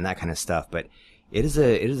memory and that kind of stuff, but it is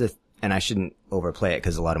a, and I shouldn't overplay it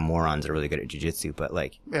because a lot of morons are really good at jiu-jitsu, but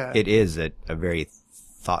like, Yeah. it is a very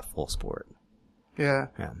thoughtful sport. Yeah.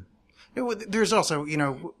 Yeah. There's also, you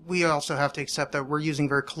know, we also have to accept that we're using a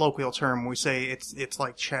very colloquial term when we say it's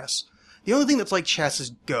like chess. The only thing that's like chess is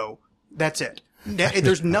Go. That's it.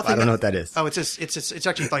 There's nothing. I don't know what that is. Oh, it's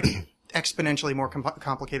actually like exponentially more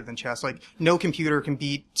complicated than chess. Like, no computer can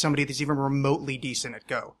beat somebody that's even remotely decent at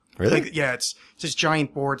Go. Really? Like, yeah, it's this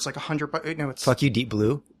giant board. It's like 100. No, it's Fuck you, Deep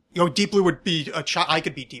Blue. You know, Deep Blue would be I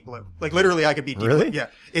could beat Deep Blue. Like, literally, I could beat Deep Really? Blue. Yeah.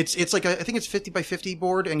 It's like I think it's 50 by 50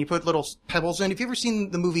 board, and you put little pebbles in. Have you ever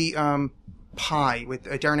seen the movie Pi with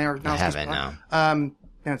Darren Aronofsky's I haven't, Pi? no.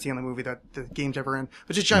 That's the only movie that the game's ever in.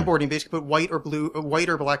 But it's a giant board, and you basically put white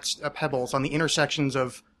or black pebbles on the intersections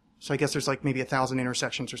of. So I guess there's like maybe 1,000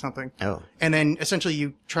 intersections or something. Oh. And then essentially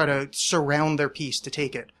you try to surround their piece to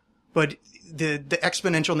take it. But the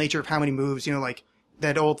exponential nature of how many moves, you know, like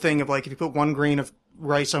that old thing of like, if you put 1 grain of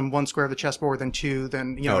rice on 1 square of the chessboard, then 2,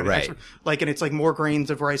 then, you know, Oh, right. like, and it's like more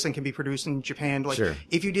grains of rice than can be produced in Japan. Like, Sure.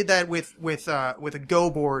 if you did that with a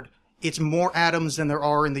Go board, it's more atoms than there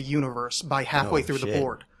are in the universe by halfway Oh, through the shit.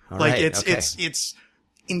 board. All Like, right, it's okay.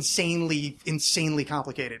 insanely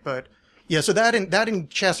complicated. But yeah, so that and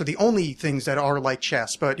chess are the only things that are like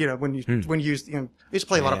chess. But, you know, when you use, you know, I used to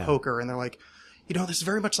play a lot of Yeah. poker, and they're like, you know, this is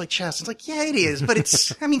very much like chess. It's like, yeah, it is, but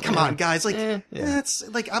it's, I mean, come on, guys. Like, that's,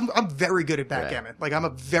 like, I'm very good at backgammon. Like, I'm a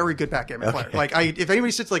very good backgammon player. Like, if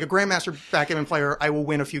anybody sits like a grandmaster backgammon player, I will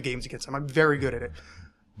win a few games against them. I'm very good at it.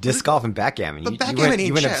 Disc golf and backgammon. But You backgammon went, ain't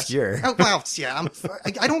you went chess. obscure. Oh, well, yeah,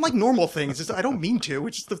 I don't like normal things. I don't mean to.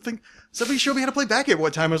 It's just the thing. Somebody showed me how to play backgammon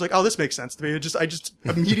one time. I was like, oh, this makes sense to me. I just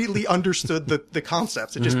immediately understood the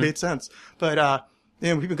concepts. It just made sense. But,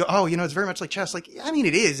 you know, people go, oh, you know, it's very much like chess. Like, I mean,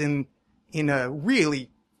 it is in a really,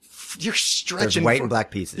 you're There's stretching white for, and black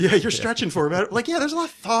pieces. Yeah, you're stretching for it. Like, yeah, there's a lot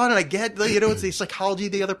of thought, and I get, you know, it's the psychology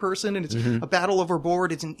of the other person, and it's a battle over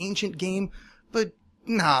board. It's an ancient game, but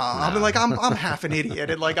I mean, like, I'm half an idiot,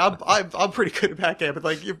 and like, I'm pretty good at backgammon.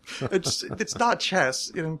 Like, it's not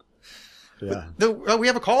chess, you know. Yeah. We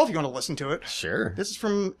have a call if you want to listen to it. Sure. This is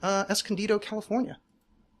from Escondido, California.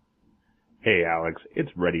 Hey, Alex, it's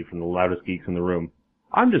Reddy from the Loudest Geeks in the Room.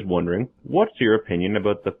 I'm just wondering, what's your opinion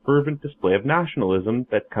about the fervent display of nationalism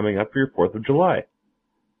that's coming up for your 4th of July?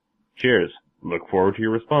 Cheers. Look forward to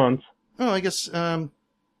your response. Oh, I guess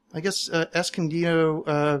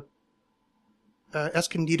Escondido,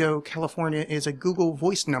 California is a Google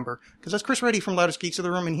Voice number, because that's Chris Reddy from Loudest Geeks in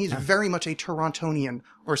the Room, and he's very much a Torontonian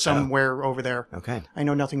or somewhere over there. Okay. I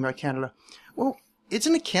know nothing about Canada. Well,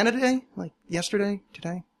 isn't it Canada Day? Like yesterday,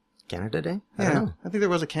 today? Canada Day? I Yeah, don't know. I think there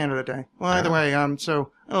was a Canada Day. Well, either way,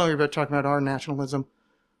 so I don't know if you're about talking about our nationalism,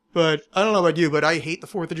 but I don't know about you, but I hate the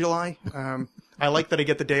 4th of July. I like that I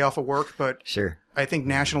get the day off of work, but Sure. I think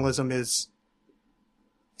nationalism is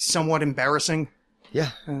somewhat embarrassing.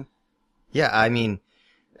 Yeah. Yeah, I mean,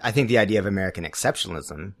 I think the idea of American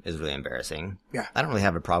exceptionalism is really embarrassing. Yeah. I don't really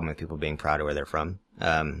have a problem with people being proud of where they're from.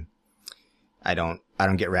 I don't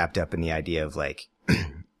get wrapped up in the idea of like,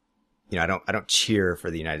 you know, I don't cheer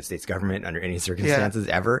for the United States government under any circumstances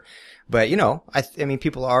ever. But, you know, I mean,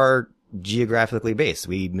 people are geographically based.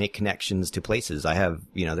 We make connections to places.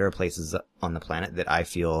 There are places on the planet that I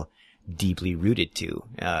feel deeply rooted to.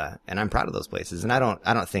 And I'm proud of those places. And I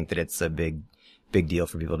don't think that it's a big deal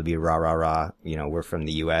for people to be rah, rah, rah. You know, we're from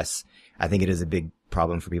the U.S. I think it is a big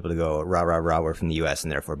problem for people to go rah, rah, rah, we're from the U.S.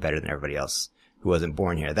 and therefore better than everybody else who wasn't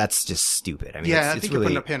born here. That's just stupid. I mean, Yeah, I it's think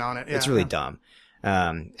really, you're putting a pin on it. Yeah, it's really yeah. dumb.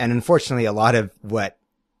 And unfortunately, a lot of what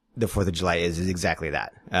the 4th of July is exactly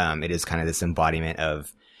that. It is kind of this embodiment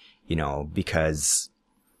of, you know, because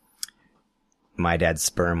my dad's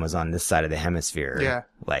sperm was on this side of the hemisphere. Yeah.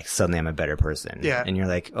 Like, suddenly I'm a better person. Yeah. And you're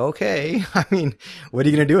like, okay, I mean, what are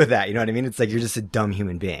you going to do with that? You know what I mean? It's like, you're just a dumb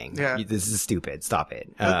human being. Yeah. This is stupid. Stop it.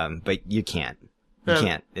 But you can't. You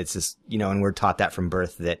can't. It's just, you know, and we're taught that from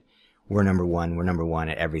birth that we're number one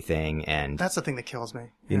at everything. And That's the thing that kills me.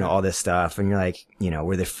 you know, all this stuff. And you're like, you know,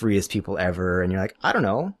 we're the freest people ever. And you're like, I don't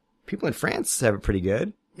know. People in France have it pretty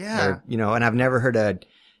good. Yeah. Or, you know, and I've never heard a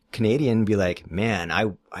Canadian be like, man,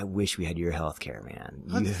 I wish we had your healthcare, man.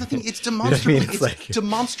 Well, that's the thing. It's You know what I demonstrably, mean? It's like-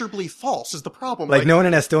 demonstrably false is the problem. Like no one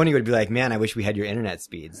in Estonia would be like, man, I wish we had your internet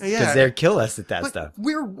speeds. Yeah. Because they'd kill us at that but stuff.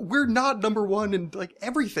 we're not number one in like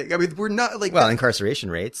everything. I mean, we're not like. Well,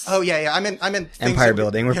 incarceration rates. Oh yeah. I meant things Empire that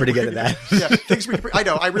building. We're pretty good at that. Yeah, things I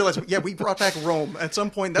know. I realize. Yeah, we brought back Rome at some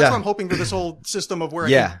point. That's Yeah. why I'm hoping for this whole system of where I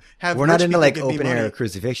Yeah. can have. We're not rich into people like give me open money. air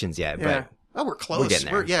crucifixions yet, Yeah. but Oh, we're close. getting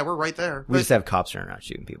there. We're right there. we But- just have cops running around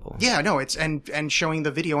shooting people. Yeah, no, it's and showing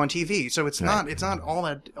the video on TV, so it's not all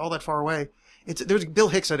that far away. There's Bill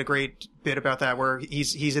Hicks had a great bit about that where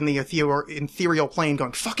he's in the ethereal plane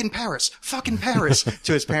going fucking Paris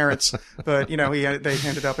to his parents, but you know they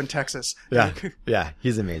ended up in Texas. Yeah. Yeah.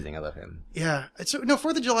 He's amazing. I love him. Yeah. So no,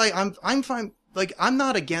 4th of July, I'm fine. Like I'm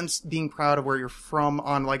not against being proud of where you're from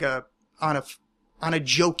on like on a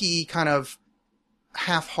jokey kind of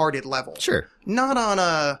half-hearted level. Sure. Not on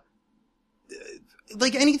a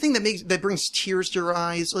like anything that brings tears to your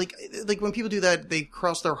eyes. Like when people do that, they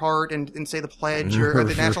cross their heart and say the pledge or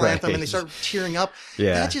the national Right. anthem and they start tearing up.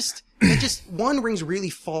 Yeah. That just one rings really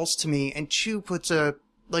false to me, and two puts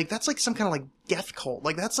that's like some kind of like death cult.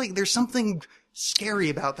 Like that's like there's something scary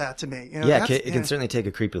about that to me. You know, Yeah. It can certainly take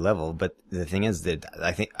a creepy level, but the thing is that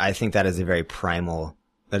I think that is a very primal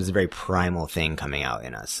thing coming out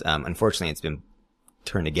in us. Unfortunately, it's been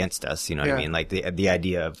turned against us. You know what I Yeah. mean? Like the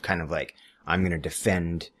idea of kind of like, I'm going to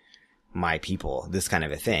defend my people, this kind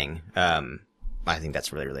of a thing. I think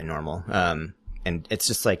that's really, really normal. And it's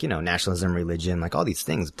just like, you know, nationalism, religion, like all these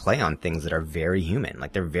things play on things that are very human.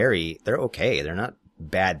 Like they're okay. They're not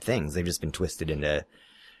bad things. They've just been twisted into,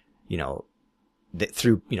 you know,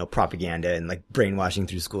 through, you know, propaganda and like brainwashing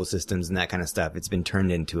through school systems and that kind of stuff. It's been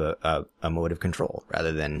turned into a mode of control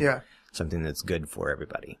rather than something that's good for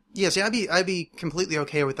everybody. Yeah, see, I'd be completely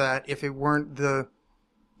okay with that if it weren't the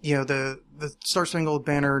Star Spangled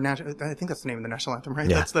Banner. I think that's the name of the national anthem, right?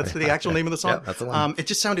 Yeah. That's the actual name of the song. Yeah, that's the one. It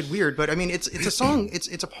just sounded weird, but I mean, it's a song.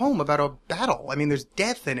 It's a poem about a battle. I mean, there's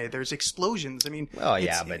death in it. There's explosions. I mean, Well,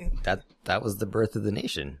 yeah, but that was the birth of the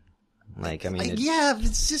nation. Like, I mean, it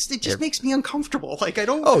just makes me uncomfortable. Like, I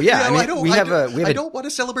don't. Oh, yeah, You know, I mean, I don't want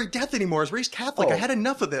to celebrate death anymore. As raised Catholic, I had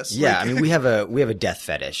enough of this. Yeah, Like, I mean, we have a death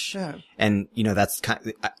fetish. Yeah. And, you know, that's kind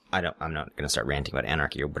of, I'm not going to start ranting about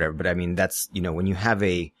anarchy or whatever, but I mean, that's, you know, when you have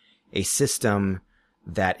a system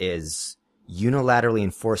that is unilaterally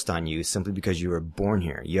enforced on you simply because you were born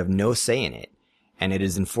here, you have no say in it, and it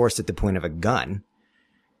is enforced at the point of a gun.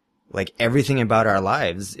 Like everything about our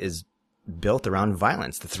lives is built around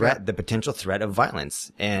violence, the potential threat of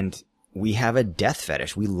violence. And we have a death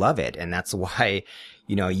fetish. We love it. And that's why,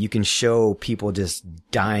 you know, you can show people just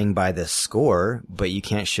dying by the score, but you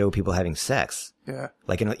can't show people having sex. Yeah.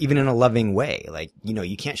 Like even in a loving way. Like, you know,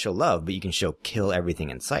 you can't show love, but you can show kill everything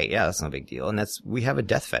in sight. Yeah, that's no big deal. And we have a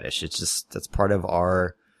death fetish. It's just, that's part of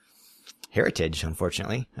our heritage,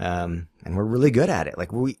 unfortunately. And we're really good at it.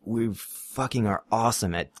 Like we fucking are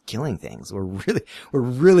awesome at killing things. We're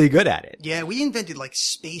really good at it. Yeah, we invented like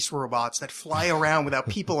space robots that fly around without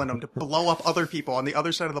people in them to blow up other people on the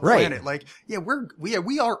other side of the Right. planet. Like, yeah,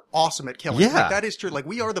 we are awesome at killing. Yeah. Like, that is true. Like,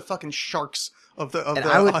 we are the fucking sharks of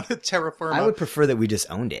terra firma. I would prefer that we just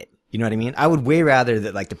owned it. You know what I mean? I would way rather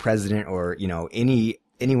that like the president or, you know,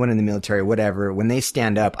 anyone in the military or whatever, when they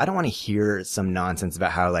stand up, I don't want to hear some nonsense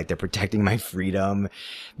about how like they're protecting my freedom,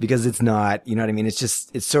 because it's not, you know what I mean?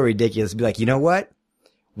 It's so ridiculous to be like, you know what?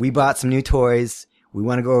 We bought some new toys. We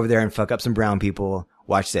want to go over there and fuck up some brown people.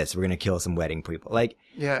 Watch this. We're going to kill some wedding people. Like,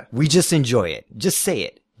 yeah, we just enjoy it. Just say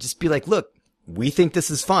it. Just be like, look, we think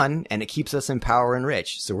this is fun and it keeps us in power and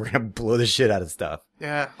rich. So we're going to blow the shit out of stuff.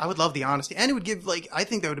 Yeah, I would love the honesty. And it would give, like, I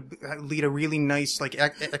think that would lead a really nice, like,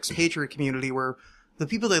 expatriate community where the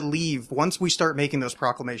people that leave, once we start making those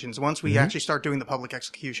proclamations, once we actually start doing the public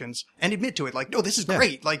executions and admit to it, like, no, this is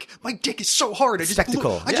great. Like, my dick is so hard. I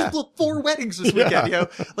just blew 4 weddings this weekend, you know?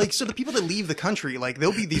 Like, so the people that leave the country, like,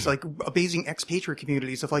 there'll be these, like, amazing expatriate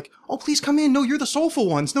communities of like, oh, please come in. No, you're the soulful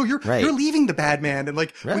ones. No, you're leaving the bad man. And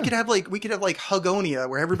like, we could have like Hugonia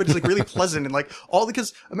where everybody's like really pleasant and like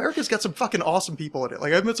because America's got some fucking awesome people in it.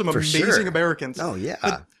 Like, I've met some amazing Americans. Oh,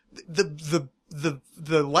 yeah.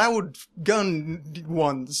 The loud gun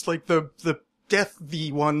ones, like the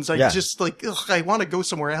deathy ones, just like, I want to go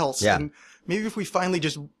somewhere else. Yeah. And maybe if we finally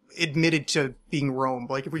just admitted to being Rome,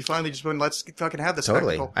 like if we finally just went, let's fucking have this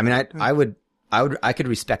spectacle. I mean, I could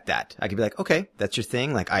respect that. I could be like, okay, that's your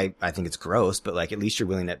thing. Like, I think it's gross, but like, at least you're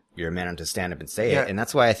a man enough to stand up and say it. And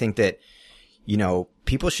that's why I think that,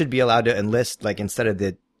 people should be allowed to enlist, like, instead of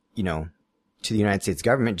to the United States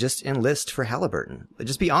government, just enlist for Halliburton.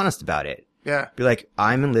 Just be honest about it. Yeah. Be like,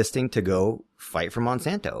 I'm enlisting to go fight for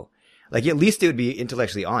Monsanto. Like, at least it would be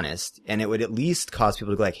intellectually honest, and it would at least cause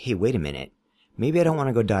people to go like, hey, wait a minute. Maybe I don't want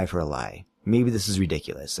to go die for a lie. Maybe this is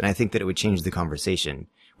ridiculous. And I think that it would change the conversation,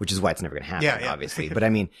 which is why it's never going to happen, obviously. But I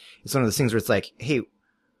mean, it's one of those things where it's like, hey,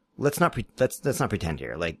 let's not pretend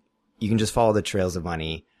here. Like, you can just follow the trails of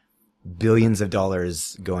money. Billions of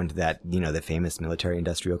dollars go into that, the famous military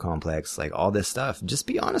industrial complex, like all this stuff. Just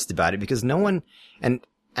be honest about it, because no one, and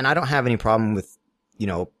I don't have any problem with,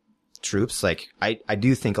 troops. Like, I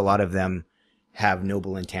do think a lot of them have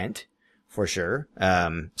noble intent, for sure.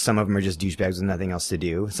 Some of them are just douchebags with nothing else to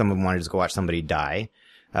do. Some of them want to just go watch somebody die.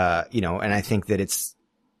 And I think that it's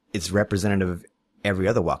representative of every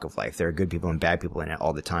other walk of life. There are good people and bad people in it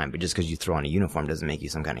all the time, but just because you throw on a uniform doesn't make you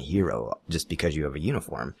some kind of hero just because you have a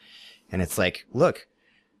uniform. And it's like, look,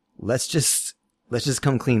 let's just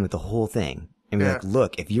come clean with the whole thing. And be like,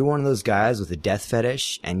 look, if you're one of those guys with a death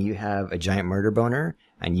fetish and you have a giant murder boner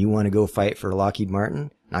and you want to go fight for Lockheed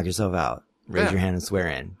Martin, knock yourself out. Raise your hand and swear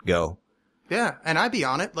in. Go. Yeah, and I'd be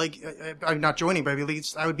on it. Like, I'm not joining, but at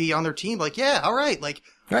least I would be on their team. Like, yeah, all right. Like,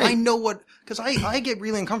 right. I know what, because I get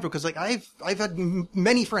really uncomfortable because, like, I've had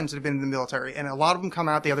many friends that have been in the military, and a lot of them come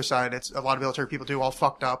out the other side. It's a lot of military people do, all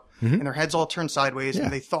fucked up, and their heads all turned sideways,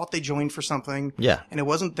 and they thought they joined for something, and it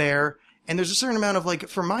wasn't there. And there's a certain amount of, like,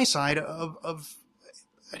 from my side of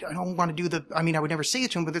I don't want to do I would never say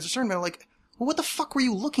it to them, but there's a certain amount of, like, well, what the fuck were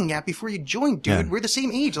you looking at before you joined, dude? Yeah. We're the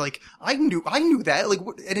same age. Like, I knew that. Like,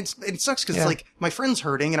 and it sucks because it's like my friend's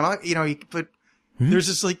hurting, and but there's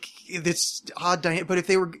this like this odd dynamic. But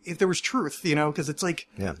if there was truth, because it's like,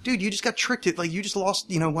 dude, you just got tricked. You just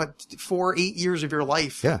lost, 8 years of your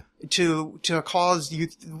life, to a cause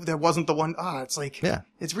that wasn't the one. It's like,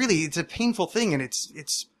 it's a painful thing, and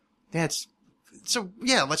it's. So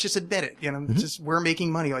yeah, let's just admit it. Just we're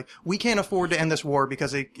making money. Like, we can't afford to end this war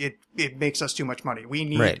because it makes us too much money. We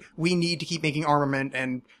need to keep making armament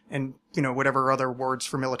and whatever other words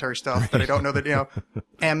for military stuff that I don't know that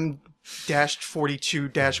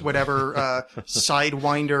M-42- whatever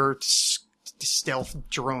Sidewinder stealth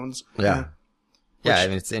drones. Yeah.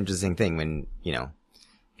 It's an interesting thing when if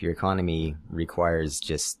your economy requires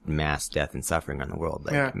just mass death and suffering on the world,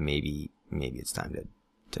 like maybe it's time to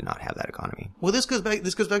not have that economy. Well, this goes back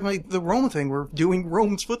to the Rome thing. We're doing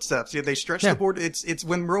Rome's footsteps. They stretched the border. It's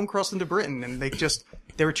when Rome crossed into Britain, and they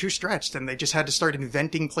were too stretched, and they just had to start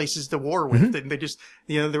inventing places to war with. And they just,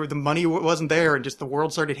 the money wasn't there, and just the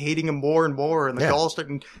world started hating them more and more, and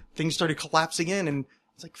things started collapsing in, and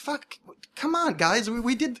it's like, fuck, come on, guys.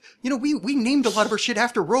 We did, we named a lot of our shit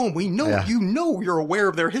after Rome. We know, you're aware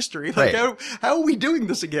of their history. Like, how are we doing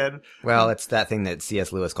this again? Well, it's that thing that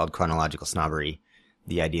C.S. Lewis called chronological snobbery.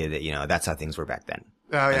 The idea that, that's how things were back then.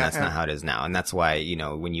 And that's not how it is now. And that's why,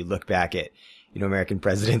 when you look back at, American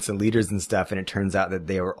presidents and leaders and stuff, and it turns out that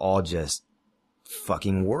they were all just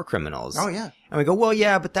fucking war criminals. Oh, yeah. And we go, well,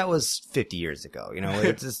 yeah, but that was 50 years ago.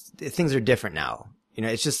 It's just, things are different now.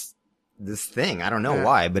 It's just this thing. I don't know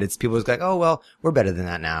why, but it's people just like, oh, well, we're better than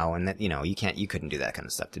that now. And that, you couldn't do that kind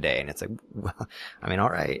of stuff today. And it's like, well, all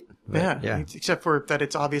right. But, except for that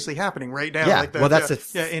it's obviously happening right now. Yeah. Like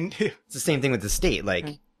it's the same thing with the state.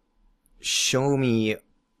 Like, show me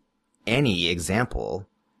any example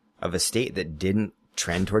of a state that didn't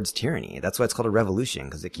trend towards tyranny. That's why it's called a revolution,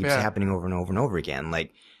 because it keeps happening over and over and over again.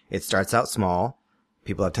 Like, it starts out small.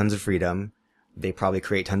 People have tons of freedom. They probably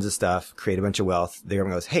create tons of stuff, create a bunch of wealth. The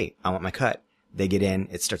government goes, hey, I want my cut. They get in.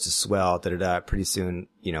 It starts to swell. Pretty soon,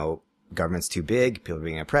 government's too big. People are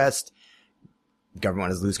being oppressed. Government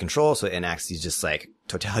wants to lose control. So it enacts these just like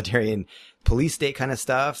totalitarian police state kind of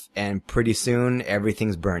stuff. And pretty soon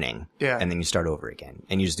everything's burning. Yeah. And then you start over again,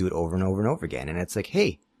 and you just do it over and over and over again. And it's like,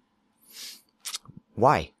 hey,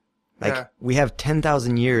 why? Like, we have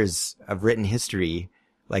 10,000 years of written history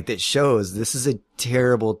that shows this is a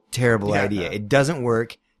terrible, terrible idea. It doesn't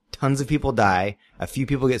work. Tons of people die. A few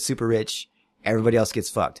people get super rich. Everybody else gets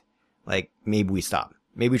fucked. Like, maybe we stop.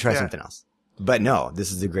 Maybe we try something else. But no,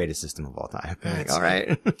 this is the greatest system of all time. All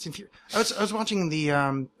right. I was watching the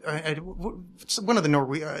one of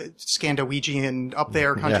the Scandinavian up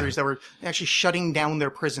there countries that were actually shutting down their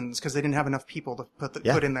prisons because they didn't have enough people to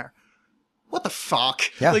put in there. What the fuck?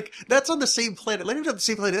 Yeah. Like, that's on the same planet. Not on the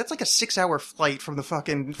same planet. That's like a 6-hour flight from the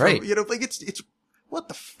fucking, it's, what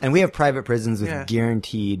the And we have private prisons with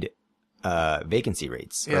guaranteed, vacancy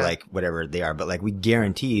rates or whatever they are. But we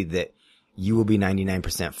guarantee that you will be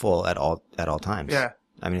 99% full at all times. Yeah.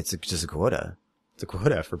 It's just a quota. It's a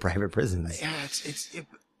quota for private prisons. Yeah,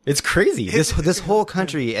 it's crazy. This whole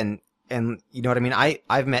country and and you know what I mean?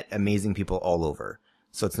 I've met amazing people all over.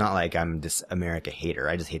 So it's not like I'm this America hater.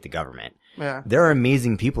 I just hate the government. Yeah. There are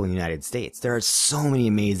amazing people in the United States. There are so many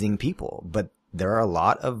amazing people, but there are a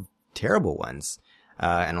lot of terrible ones.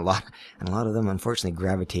 And a lot of them unfortunately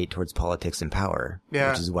gravitate towards politics and power.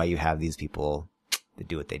 Yeah. Which is why you have these people that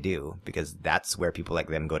do what they do, because that's where people like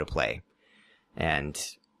them go to play. And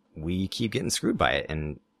we keep getting screwed by it.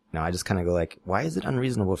 And now I just kind of go like, why is it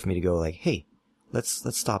unreasonable for me to go like, hey, let's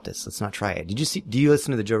stop this. Let's not try it. Do you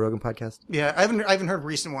listen to the Joe Rogan podcast? Yeah, I haven't heard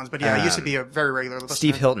recent ones, but yeah, I used to be a very regular listener.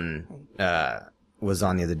 Steve Hilton, was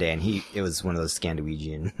on the other day, and it was one of those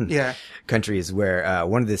Scandinavian countries where,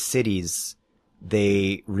 one of the cities,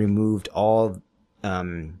 they removed all,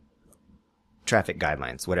 traffic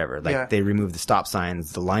guidelines, whatever. Like they removed the stop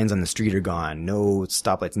signs, the lines on the street are gone, no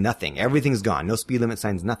stoplights, nothing. Everything's gone. No speed limit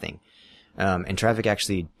signs, nothing. And traffic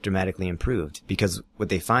actually dramatically improved, because what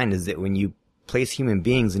they find is that when you place human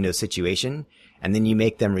beings into a situation and then you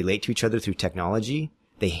make them relate to each other through technology,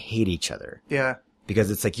 they hate each other. Yeah. Because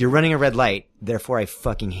it's like, you're running a red light, therefore I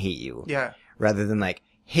fucking hate you. Yeah. Rather than like,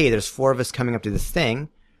 hey, there's 4 of us coming up to this thing.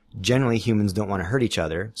 Generally humans don't want to hurt each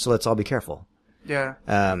other, so let's all be careful. Yeah.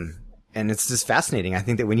 And it's just fascinating. I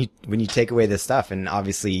think that when you take away this stuff, and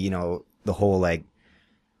obviously, you know, the whole like,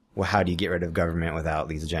 well, how do you get rid of government without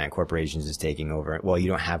these giant corporations just taking over? Well, you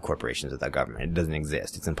don't have corporations without government. It doesn't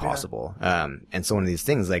exist. It's impossible. Yeah. And so one of these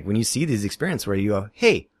things, like when you see these experiences where you go,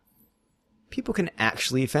 hey, people can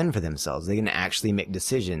actually fend for themselves. They can actually make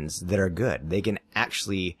decisions that are good. They can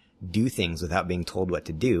actually do things without being told what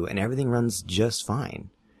to do, and everything runs just fine.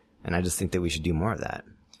 And I just think that we should do more of that.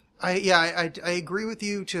 I agree with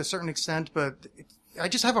you to a certain extent, but I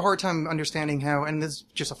just have a hard time understanding how, and this is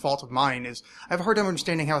just a fault of mine, is I have a hard time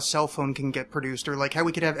understanding how a cell phone can get produced, or like how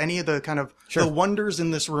we could have any of the kind of the wonders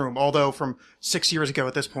in this room, although from 6 years ago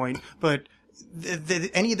at this point, but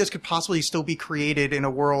any of this could possibly still be created in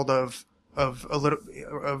a world of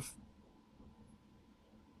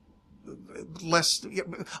less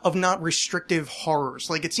of not restrictive horrors.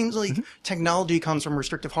 Like it seems like technology comes from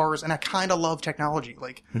restrictive horrors, and I kind of love technology.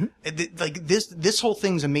 Like like this whole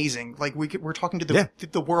thing's amazing. Like we're talking to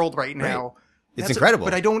the world right now. Right. It's incredible.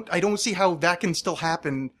 But I don't see how that can still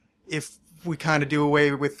happen if we kind of do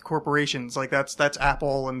away with corporations. Like that's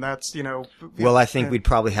Apple, and that's, you know. Well, I think we'd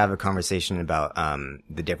probably have a conversation about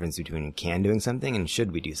the difference between can doing something and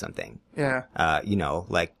should we do something. Yeah. You know,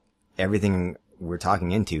 like everything we're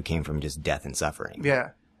talking into came from just death and suffering. Yeah.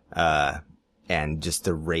 And just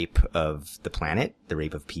the rape of the planet, the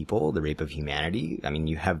rape of people, the rape of humanity. I mean,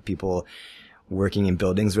 you have people working in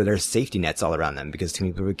buildings where there's safety nets all around them because too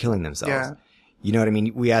many people are killing themselves. Yeah. You know what I mean?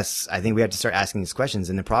 I think we have to start asking these questions,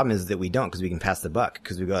 and the problem is that we don't, because we can pass the buck,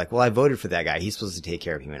 because we go like, well, I voted for that guy. He's supposed to take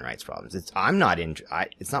care of human rights problems. It's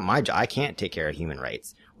not my job. I can't take care of human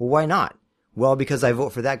rights. Well, why not? Well, because I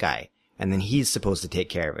vote for that guy, and then he's supposed to take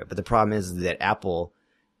care of it. But the problem is that Apple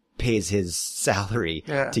pays his salary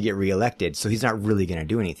to get reelected, so he's not really going to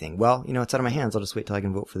do anything. Well, you know, it's out of my hands. I'll just wait till I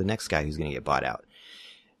can vote for the next guy who's going to get bought out.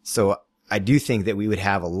 So I do think that we would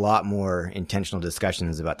have a lot more intentional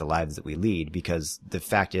discussions about the lives that we lead, because the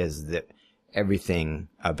fact is that everything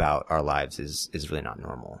about our lives is really not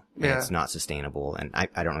normal. And it's not sustainable. And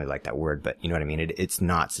I don't really like that word, but you know what I mean? It's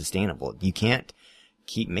not sustainable. You can't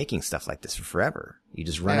keep making stuff like this for forever. You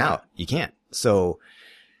just run out. You can't. So,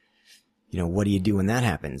 you know, what do you do when that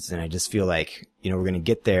happens? And I just feel like, you know, we're going to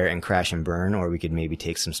get there and crash and burn, or we could maybe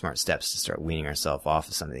take some smart steps to start weaning ourselves off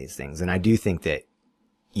of some of these things. And I do think that,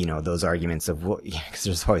 you know, those arguments of, well, because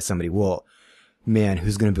there's always somebody, well, man,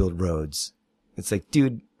 who's going to build roads? It's like,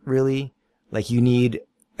 dude, really? Like, you need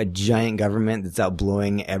a giant government that's out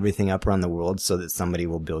blowing everything up around the world so that somebody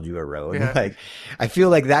will build you a road? Yeah. Like, I feel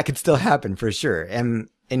like that could still happen for sure. And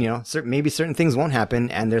you know, maybe certain things won't happen,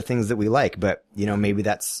 and they're things that we like, but, you know, maybe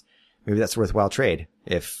that's worthwhile trade.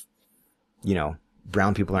 If, you know,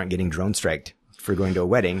 brown people aren't getting drone striked for going to a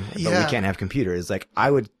wedding, but we can't have computers. Like,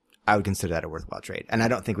 I would consider that a worthwhile trade. And I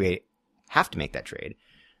don't think we have to make that trade.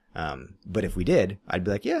 But if we did, I'd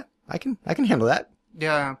be like, yeah, I can handle that.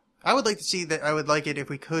 Yeah. I would like to see that. I would like it if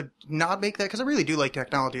we could not make that, because I really do like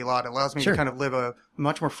technology a lot. It allows me to kind of live a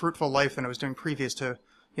much more fruitful life than I was doing previous to,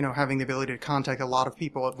 you know, having the ability to contact a lot of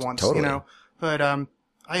people at once, you know. But,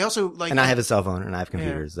 I also like, and I have a cell phone and I have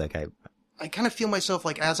computers. Like I kind of feel myself,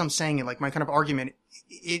 like, as I'm saying it, like my kind of argument,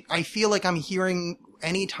 I feel like I'm hearing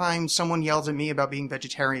anytime someone yells at me about being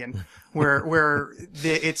vegetarian,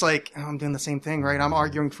 it's like, oh, I'm doing the same thing, right? I'm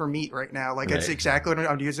arguing for meat right now. Like, it's Right. exactly what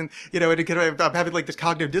I'm using. You know, I'm having like this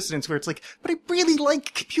cognitive dissonance where it's like, but I really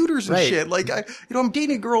like computers and Right. shit. Like, I'm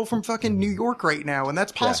dating a girl from fucking New York right now, and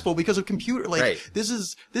that's possible because of computer. Like, Right. this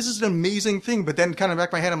is an amazing thing. But then kind of back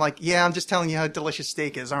of my head, I'm like, yeah, I'm just telling you how delicious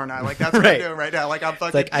steak is, aren't I? Like, that's what Right. I'm doing right now. Like, I'm fucking.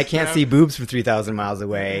 It's like, I can't see boobs from 3,000 miles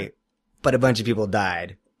away, but a bunch of people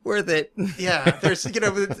died. Worth it. Yeah, there's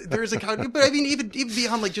there's a kind of, but I mean even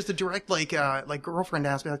beyond like just a direct like girlfriend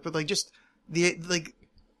aspect, but like just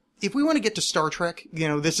if we want to get to Star Trek,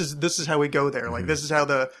 this is how we go there. Like this is how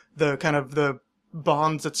the kind of the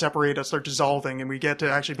bonds that separate us are dissolving, and we get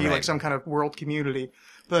to actually be like Right. some kind of world community.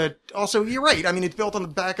 But also, you're right. I mean, it's built on the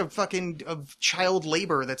back of of child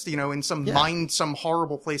labor that's, in some some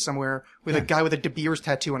horrible place somewhere with a guy with a De Beers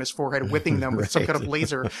tattoo on his forehead whipping them with some kind of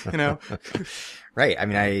laser, Right. I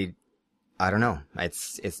mean, I don't know.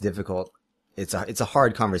 It's difficult. It's a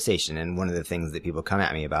hard conversation. And one of the things that people come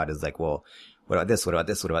at me about is like, well, what about this? What about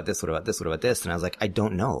this? What about this? What about this? What about this? And I was like, I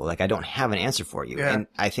don't know. Like, I don't have an answer for you. Yeah. And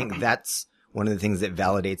I think that's one of the things that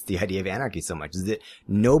validates the idea of anarchy so much, is that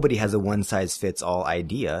nobody has a one size fits all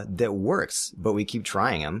idea that works, but we keep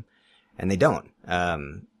trying them and they don't.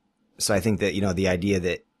 So I think that, the idea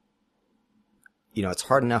that, it's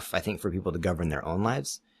hard enough, I think, for people to govern their own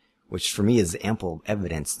lives, which for me is ample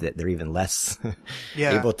evidence that they're even less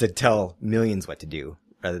Yeah. able to tell millions what to do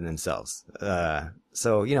rather than themselves.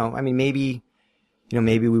 So, I mean, maybe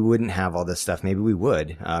we wouldn't have all this stuff. Maybe we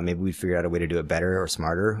would. Maybe we'd figure out a way to do it better or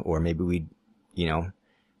smarter, or maybe we'd,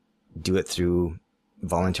 do it through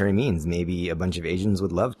voluntary means. Maybe a bunch of Asians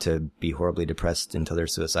would love to be horribly depressed until they're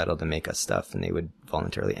suicidal to make us stuff, and they would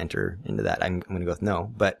voluntarily enter into that. I'm going to go with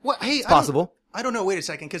no, but Well, hey, it's possible. I don't know. Wait a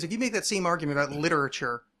second, because if you make that same argument about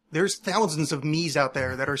literature, there's thousands of me's out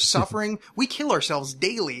there that are suffering. We kill ourselves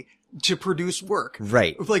daily to produce work.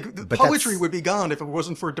 Right. Like But poetry that's- would be gone if it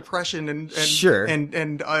wasn't for depression and Sure. and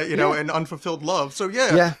and unfulfilled love. So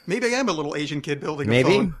yeah, maybe I am a little Asian kid building a Maybe,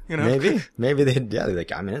 phone. maybe they're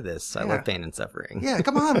like, I'm into this. I love pain and suffering. Yeah,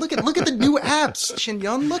 come on, look at the new apps,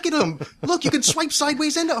 Shin-Yun. Look at them. Look, you can swipe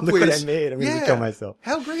sideways and upwards. Look what I made. I'm gonna kill myself.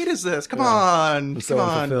 How great is this? Come on. I'm so come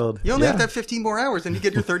on. unfulfilled. You only have Yeah. to have 15 more hours and you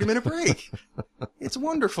get your 30-minute break. It's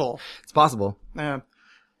wonderful. It's possible. Yeah,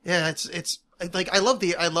 it's like I love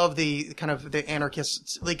the kind of the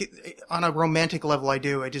anarchists, like on a romantic level. I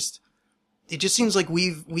do. It just seems like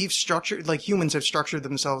we've structured, like humans have structured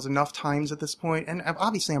themselves enough times at this point, and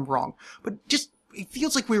obviously I'm wrong, but just it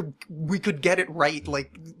feels like we could get it right.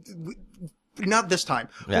 Like not this time.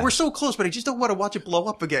 Yeah. But we're so close, but I just don't want to watch it blow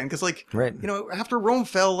up again. Cause like, Right. after Rome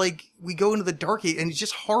fell, like we go into the dark age and it's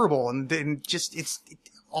just horrible. And then just, it's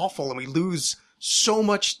awful. And we lose so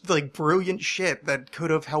much like brilliant shit that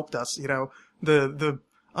could have helped us.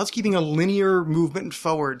 Us keeping a linear movement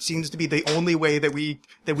forward seems to be the only way that we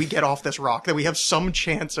get off this rock, that we have some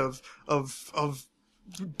chance of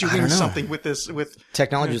doing know. something with this,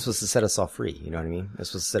 Technology was supposed to set us all free. You know what I mean? It was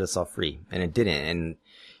supposed to set us all free, and it didn't.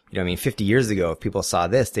 And 50 years ago, if people saw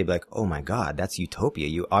this, they'd be like, "Oh my God, that's utopia."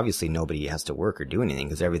 You obviously nobody has to work or do anything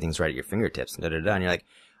because everything's right at your fingertips. And And you're like,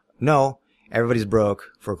 "No, everybody's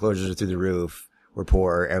broke. Foreclosures are through the roof. We're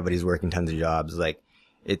poor. Everybody's working tons of jobs." Like,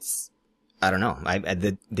 I don't know.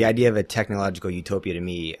 The idea of a technological utopia to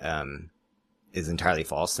me is entirely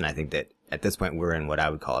false, and I think that at this point we're in what I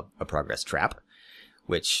would call a progress trap,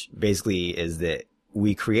 which basically is that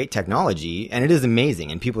we create technology, and it is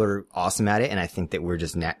amazing, and people are awesome at it, and I think that we're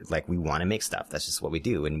just we want to make stuff. That's just what we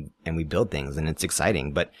do, and we build things, and it's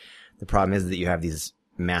exciting. But the problem is that you have these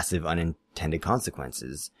massive unintended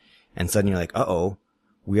consequences, and suddenly you're like, uh-oh,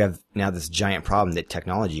 we have now this giant problem that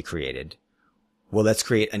technology created. Well, let's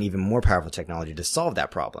create an even more powerful technology to solve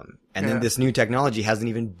that problem. And then this new technology has an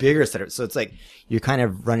even bigger set of, so it's like, you're kind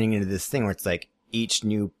of running into this thing where it's like, each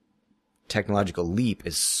new technological leap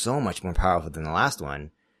is so much more powerful than the last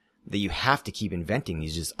one that you have to keep inventing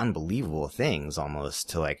these just unbelievable things almost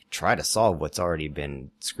to try to solve what's already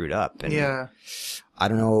been screwed up. And I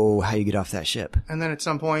don't know how you get off that ship. And then at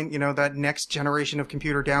some point, that next generation of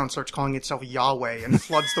computer down starts calling itself Yahweh and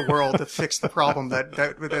floods the world to fix the problem that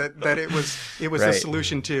it was Right. a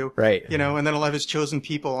solution to. Right. And then it'll have his chosen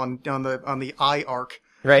people on the I arc.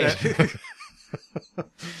 Right.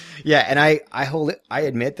 Yeah, and I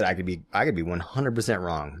admit that I could be 100%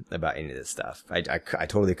 wrong about any of this stuff. I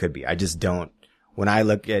totally could be. I just don't. When I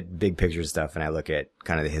look at big picture stuff and I look at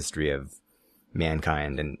kind of the history of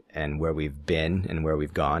mankind and where we've been and where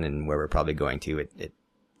we've gone and where we're probably going to,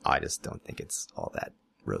 I just don't think it's all that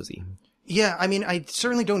rosy. Yeah, I mean, I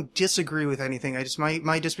certainly don't disagree with anything. I just,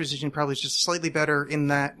 my disposition probably is just slightly better in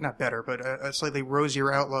that, not better, but a slightly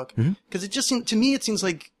rosier outlook. Because it just seems, to me, it seems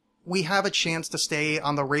like we have a chance to stay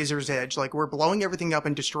on the razor's edge. Like, we're blowing everything up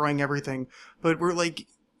and destroying everything, but we're like,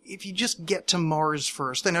 if you just get to Mars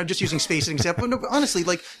first, and I'm just using space as an example, no, but honestly,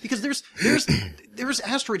 like, because there's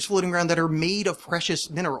asteroids floating around that are made of precious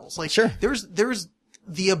minerals. Like, Sure. there's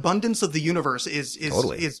the abundance of the universe is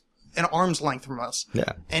Totally. an arm's length from us.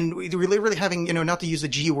 Yeah. And we're literally having, not to use the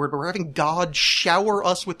G word, but we're having God shower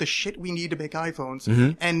us with the shit we need to make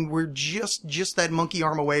iPhones. And we're just that monkey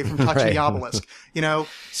arm away from touching Right. the obelisk,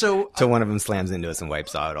 So, So one of them slams into us and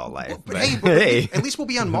wipes out all life. but hey, at least we'll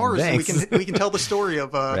be on Mars and Thanks. we can tell the story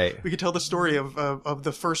of, Right. we can tell the story of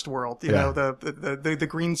the first world, Yeah. the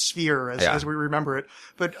green sphere Yeah. as we remember it.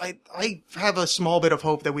 But I have a small bit of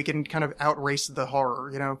hope that we can kind of outrace the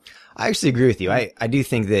horror, I actually agree with you. I do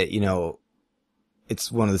think that,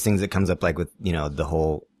 it's one of those things that comes up like with, the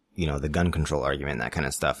whole, the gun control argument and that kind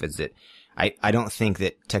of stuff is that I don't think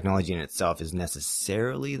that technology in itself is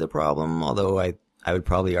necessarily the problem, although I would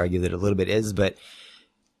probably argue that a little bit is, but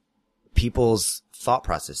people's thought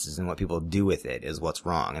processes and what people do with it is what's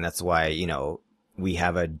wrong. And that's why, we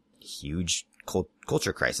have a huge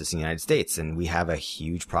culture crisis in the United States, and we have a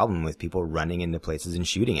huge problem with people running into places and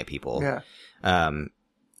shooting at people. Yeah.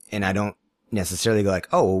 And I don't necessarily go like,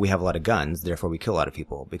 oh, well, we have a lot of guns, therefore we kill a lot of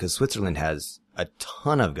people, because Switzerland has a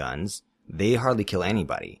ton of guns. They hardly kill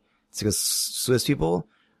anybody. It's because Swiss people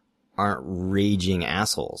aren't raging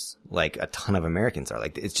assholes like a ton of Americans are.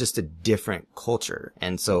 Like, it's just a different culture.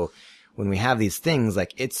 And so when we have these things,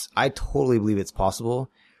 like, I totally believe it's possible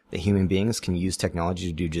that human beings can use technology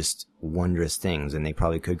to do just wondrous things, and they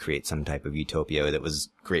probably could create some type of utopia that was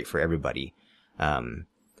great for everybody.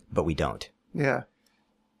 But we don't. Yeah.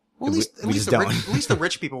 Well, at least the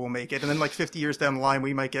rich people will make it, and then like 50 years down the line,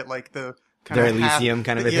 we might get like the kind Their of Elysium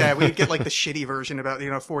kind of a thing. Yeah, we'd get like the shitty version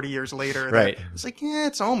about 40 years later. Right. It's like, yeah,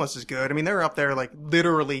 it's almost as good. I mean, they're up there like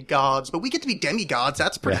literally gods, but we get to be demigods.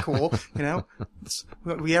 That's pretty cool.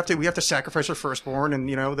 We have to sacrifice our firstborn, and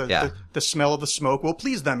the smell of the smoke will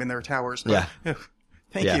please them in their towers. But, Yeah.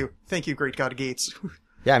 Thank you, great God Gates.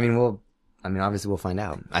 Yeah, obviously we'll find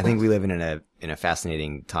out. I think we live in a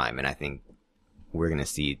fascinating time, and I think we're gonna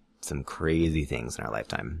see some crazy things in our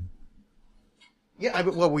lifetime. Yeah,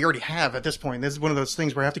 well, we already have at this point. This is one of those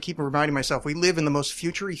things where I have to keep reminding myself we live in the most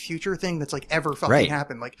future thing that's like ever fucking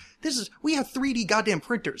happened. Like, we have 3D goddamn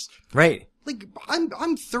printers. Right. Like,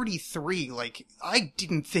 I'm 33. Like, I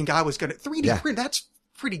didn't think I was gonna 3D print. That's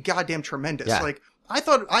pretty goddamn tremendous. Yeah. Like,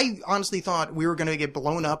 I honestly thought we were gonna get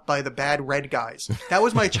blown up by the bad red guys. That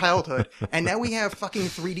was my childhood. And now we have fucking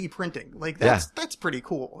 3D printing. Like, that's pretty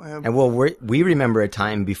cool. And we remember a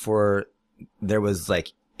time before there was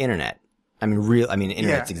like internet.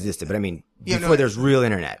 Internet's existed, but before there's real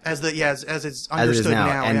internet. As it's As it is understood now.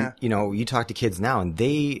 now. And, you talk to kids now and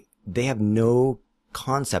they have no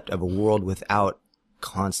concept of a world without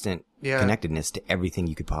constant connectedness to everything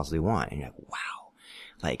you could possibly want. And you're like, wow.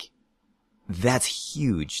 Like, that's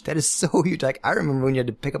huge. That is so huge. Like, I remember when you had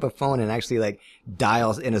to pick up a phone and actually like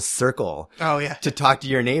dial in a circle. Oh, yeah. To talk to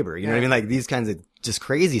your neighbor. You know what I mean? Like these kinds of just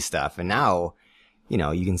crazy stuff. And now,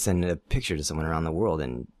 you can send a picture to someone around the world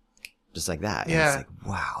and just like that. Yeah. And it's like,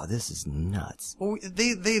 wow, this is nuts. Well,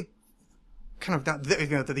 they kind of,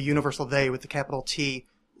 the universal they with the capital T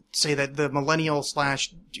say that the millennial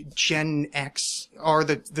 / Gen X are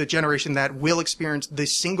the generation that will experience the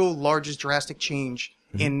single largest drastic change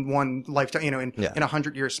in one lifetime, in a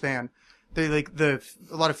 100-year span. They a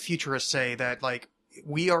lot of futurists say that like,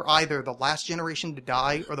 we are either the last generation to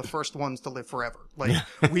die or the first ones to live forever. Like,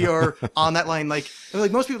 we are on that line. Like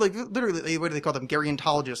most people, like literally, what do they call them?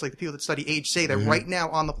 Gerontologists, like the people that study age, say that right now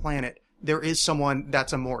on the planet, there is someone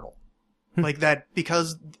that's immortal. Like that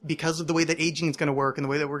because of the way that aging is going to work and the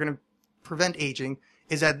way that we're going to prevent aging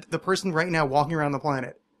is that the person right now walking around the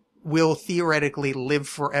planet will theoretically live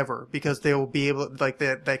forever because they will be able to, like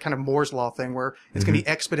that kind of Moore's law thing where it's going to be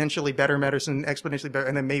exponentially better medicine, exponentially better,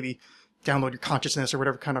 and then maybe download your consciousness or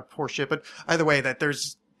whatever kind of poor shit. But either way,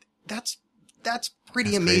 that's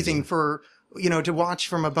pretty amazing crazy. For, to watch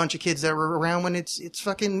from a bunch of kids that were around when it's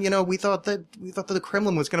fucking, we thought that the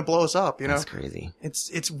Kremlin was going to blow us up, That's crazy.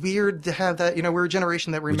 It's weird to have that, we're a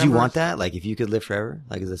generation that remembers. Would you want that? Like, if you could live forever?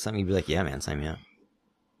 Like, is it something you'd be like, yeah, man, sign me up?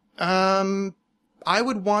 I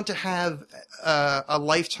would want to have a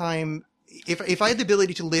lifetime. If I had the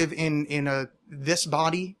ability to live in this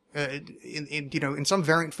body, in some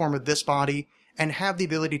variant form of this body, and have the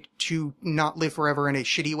ability to not live forever in a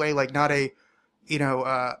shitty way, like not a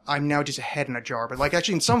I'm now just a head in a jar, but like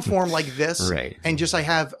actually in some form like this, Right. and just I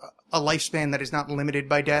have a lifespan that is not limited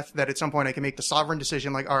by death, that at some point I can make the sovereign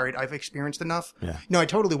decision like, all right, I've experienced enough. Yeah. No, I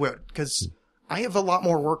totally would, because I have a lot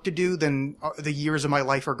more work to do than the years of my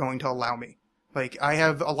life are going to allow me. Like, I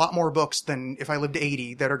have a lot more books than if I lived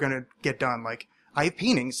 80 that are going to get done. Like, I have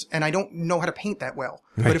paintings, and I don't know how to paint that well.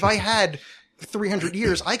 But if I had 300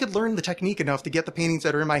 years, I could learn the technique enough to get the paintings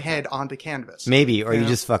that are in my head onto canvas. Maybe, or you know?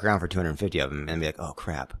 just fuck around for 250 of them and be like, oh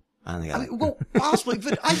crap. I don't think I Well, possibly,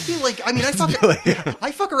 but I feel like,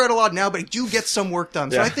 I fuck around a lot now, but I do get some work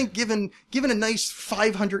done. So Yeah. I think given a nice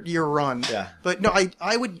 500-year run. Yeah. But no,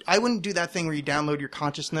 I wouldn't do that thing where you download your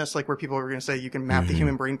consciousness, like where people are going to say you can map the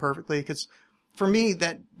human brain perfectly. Cause for me,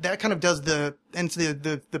 that kind of does the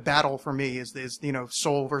battle for me is,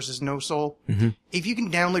 soul versus no soul. Mm-hmm. If you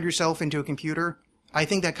can download yourself into a computer, I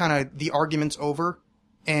think that kind of, the argument's over.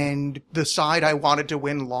 And the side I wanted to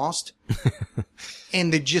win lost.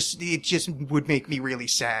 And it just would make me really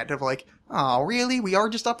sad of like, oh, really? We are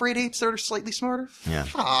just upright apes that are slightly smarter? Yeah.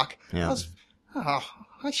 Fuck. Yeah.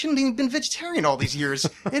 I shouldn't have even been vegetarian all these years.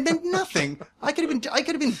 It meant nothing. I could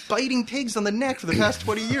have been biting pigs on the neck for the past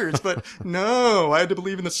 20 years, but no, I had to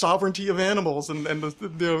believe in the sovereignty of animals and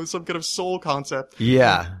some kind of soul concept.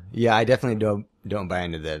 Yeah. Yeah, I definitely don't buy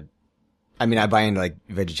into I buy into like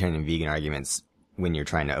vegetarian and vegan arguments when you're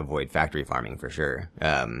trying to avoid factory farming for sure.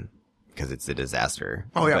 Because it's a disaster.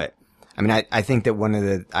 Oh, yeah. But, I think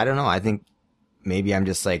that I think maybe I'm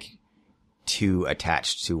just like too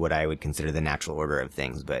attached to what I would consider the natural order of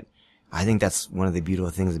things, but I think that's one of the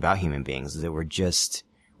beautiful things about human beings is that we're just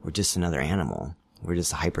another animal. We're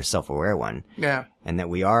just a hyper self-aware one. Yeah. And that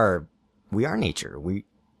we are nature. We're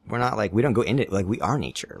not like, we don't go into it, like we are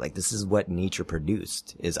nature. Like this is what nature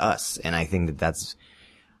produced is us. And I think that that's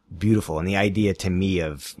beautiful. And the idea to me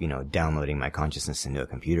of, downloading my consciousness into a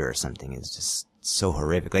computer or something is just so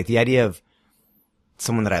horrific. Like the idea of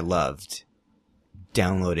someone that I loved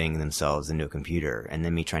downloading themselves into a computer and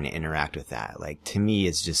then me trying to interact with that, like to me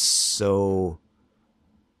is just so,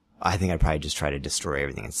 I think I'd probably just try to destroy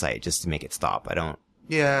everything in sight just to make it stop. I don't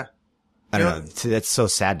know. That's so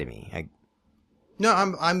sad to me. No,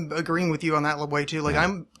 I'm agreeing with you on that way too. Like,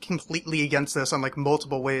 I'm completely against this on like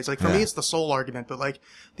multiple ways. Like, for me, it's the soul argument, but like,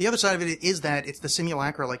 the other side of it is that it's the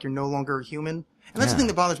simulacra, like you're no longer human. And that's the thing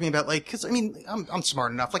that bothers me about, like, cause I'm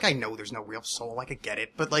smart enough. Like, I know there's no real soul. Like, I get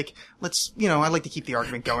it. But like, I like to keep the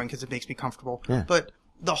argument going cause it makes me comfortable. Yeah. But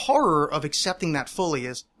the horror of accepting that fully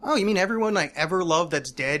is, oh, you mean everyone I ever loved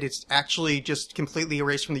that's dead, it's actually just completely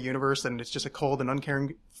erased from the universe and it's just a cold and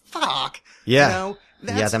uncaring fuck. Yeah.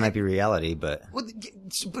 That might be reality, but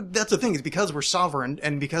that's the thing, is because we're sovereign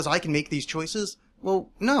and because I can make these choices. Well,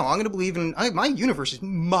 no, I'm going to believe my universe is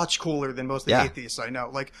much cooler than most of the atheists I know.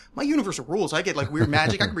 Like, my universe rules. I get like weird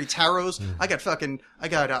magic. I can read tarots. I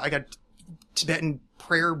got Tibetan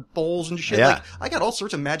prayer bowls and shit. Yeah. Like, I got all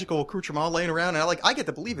sorts of magical accoutrements laying around and I get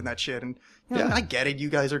to believe in that shit. And, I get it. You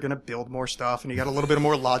guys are going to build more stuff and you got a little bit of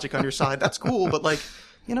more logic on your side. That's cool. But like,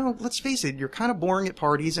 let's face it, you're kind of boring at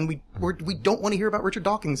parties, and we don't want to hear about Richard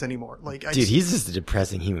Dawkins anymore. Like, he's just a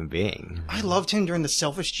depressing human being. I loved him during the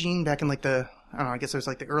Selfish Gene back in like I guess it was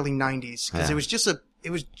like the early 90s, because it was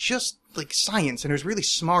just like science, and it was really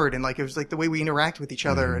smart, and like it was like the way we interact with each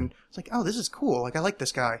other, and it's like, oh, this is cool. Like, I like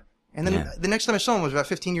this guy. And then the next time I saw him was about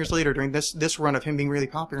 15 years later during this run of him being really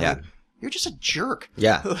popular. Yeah. Like, you're just a jerk.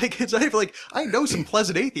 Yeah. I know some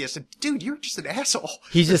pleasant atheists, and dude, you're just an asshole.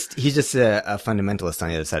 He's just a fundamentalist on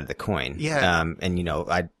the other side of the coin. Yeah. And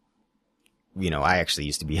I actually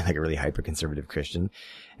used to be like a really hyper conservative Christian,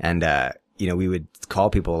 and we would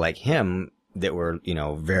call people like him that were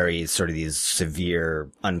very sort of these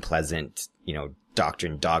severe, unpleasant,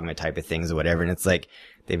 doctrine, dogma type of things or whatever, and it's like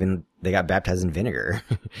they got baptized in vinegar.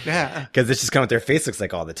 Yeah. Because it's just kind of what their face looks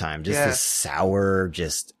like all the time, just this sour,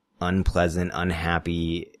 just unpleasant,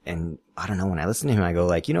 unhappy, and I don't know, when I listen to him, I go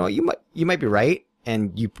like, you might be right,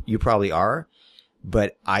 and you probably are,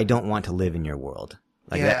 but I don't want to live in your world.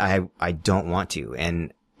 Like, I don't want to,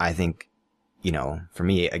 and I think, for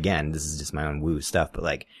me, again, this is just my own woo stuff, but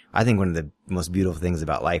like, I think one of the most beautiful things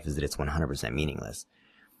about life is that it's 100% meaningless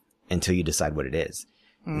until you decide what it is.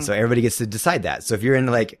 And so everybody gets to decide that. So if you're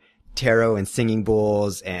into like tarot and singing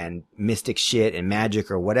bowls and mystic shit and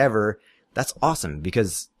magic or whatever, that's awesome,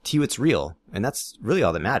 because to you it's real, and that's really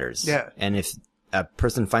all that matters. Yeah. And if a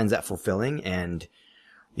person finds that fulfilling and,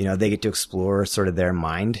 they get to explore sort of their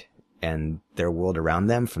mind and their world around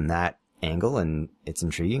them from that angle and it's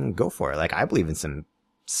intriguing, go for it. Like, I believe in some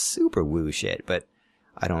super woo shit, but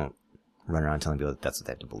I don't run around telling people that that's what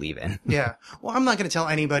they have to believe in. Yeah. Well, I'm not going to tell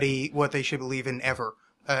anybody what they should believe in ever.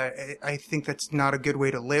 I think that's not a good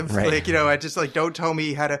way to live. Right. Like, I just like, don't tell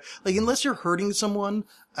me how to, like, unless you're hurting someone,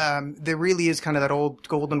 there really is kind of that old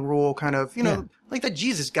golden rule kind of, like that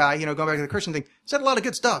Jesus guy, going back to the Christian thing, said a lot of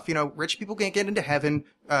good stuff. Rich people can't get into heaven,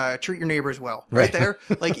 treat your neighbors well. Right there.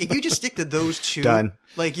 Like, if you just stick to those two, Done.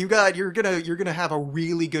 like you're gonna have a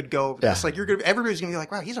really good go of this. Like everybody's gonna be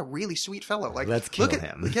like, wow, he's a really sweet fellow. Like, let's kill look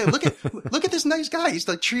him. look at this nice guy. He's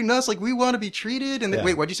like treating us like we want to be treated. And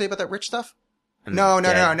wait, what'd you say about that rich stuff? No.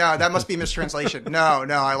 That must be a mistranslation. No,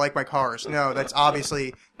 I like my cars. No, that's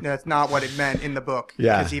not what it meant in the book.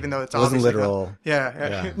 Yeah. Because even though it's wasn't obviously literal.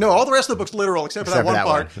 Yeah. No, all the rest of the book's literal except for that one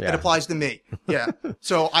part one. Yeah. that applies to me. Yeah.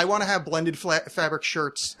 So I want to have blended fabric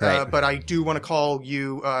shirts, Right. but I do want to call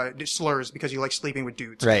you slurs because you like sleeping with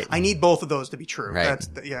dudes. Right. I need both of those to be true. Right.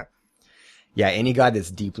 Yeah, any guy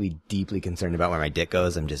that's deeply, deeply concerned about where my dick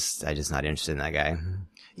goes, I'm just not interested in that guy.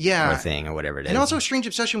 Yeah. Or thing, or whatever it is. And also a strange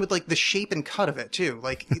obsession with, like, the shape and cut of it, too.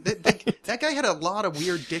 Like, that guy had a lot of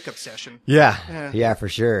weird dick obsession. Yeah, for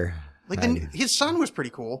sure. Like, his son was pretty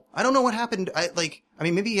cool. I don't know what happened.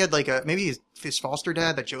 Maybe he had, like, maybe his foster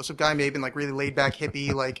dad, that Joseph guy, may have been, like, really laid back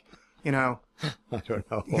hippie, like, I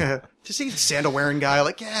don't know. Yeah. To see the sandal wearing guy,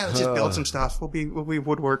 like, yeah, let's just build some stuff. We'll be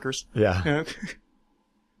woodworkers. Yeah.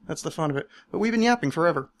 That's the fun of it. But we've been yapping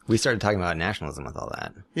forever. We started talking about nationalism with all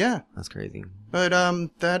that. Yeah. That's crazy. But,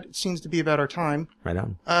 that seems to be about our time. Right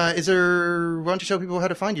on. Why don't you tell people how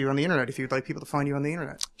to find you on the internet if you'd like people to find you on the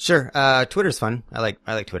internet? Sure. Twitter's fun. I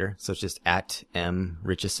like Twitter. So it's just at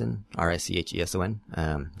mricheson,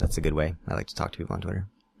 RICHESON. That's a good way. I like to talk to people on Twitter.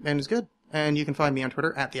 And it's good. And you can find me on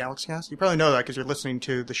Twitter at the AlexCast. You probably know that because you're listening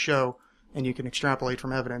to the show and you can extrapolate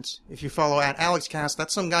from evidence. If you follow at AlexCast,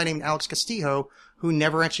 that's some guy named Alex Castillo who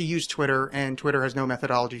never actually used Twitter, and Twitter has no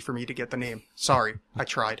methodology for me to get the name. Sorry, I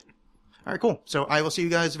tried. All right, cool. So I will see you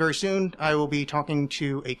guys very soon. I will be talking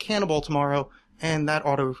to a cannibal tomorrow, and that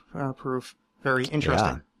ought to prove very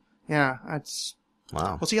interesting. Yeah, that's...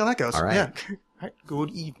 Wow. We'll see how that goes. All right. Yeah. All right,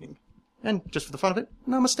 good evening. And just for the fun of it,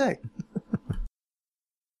 namaste.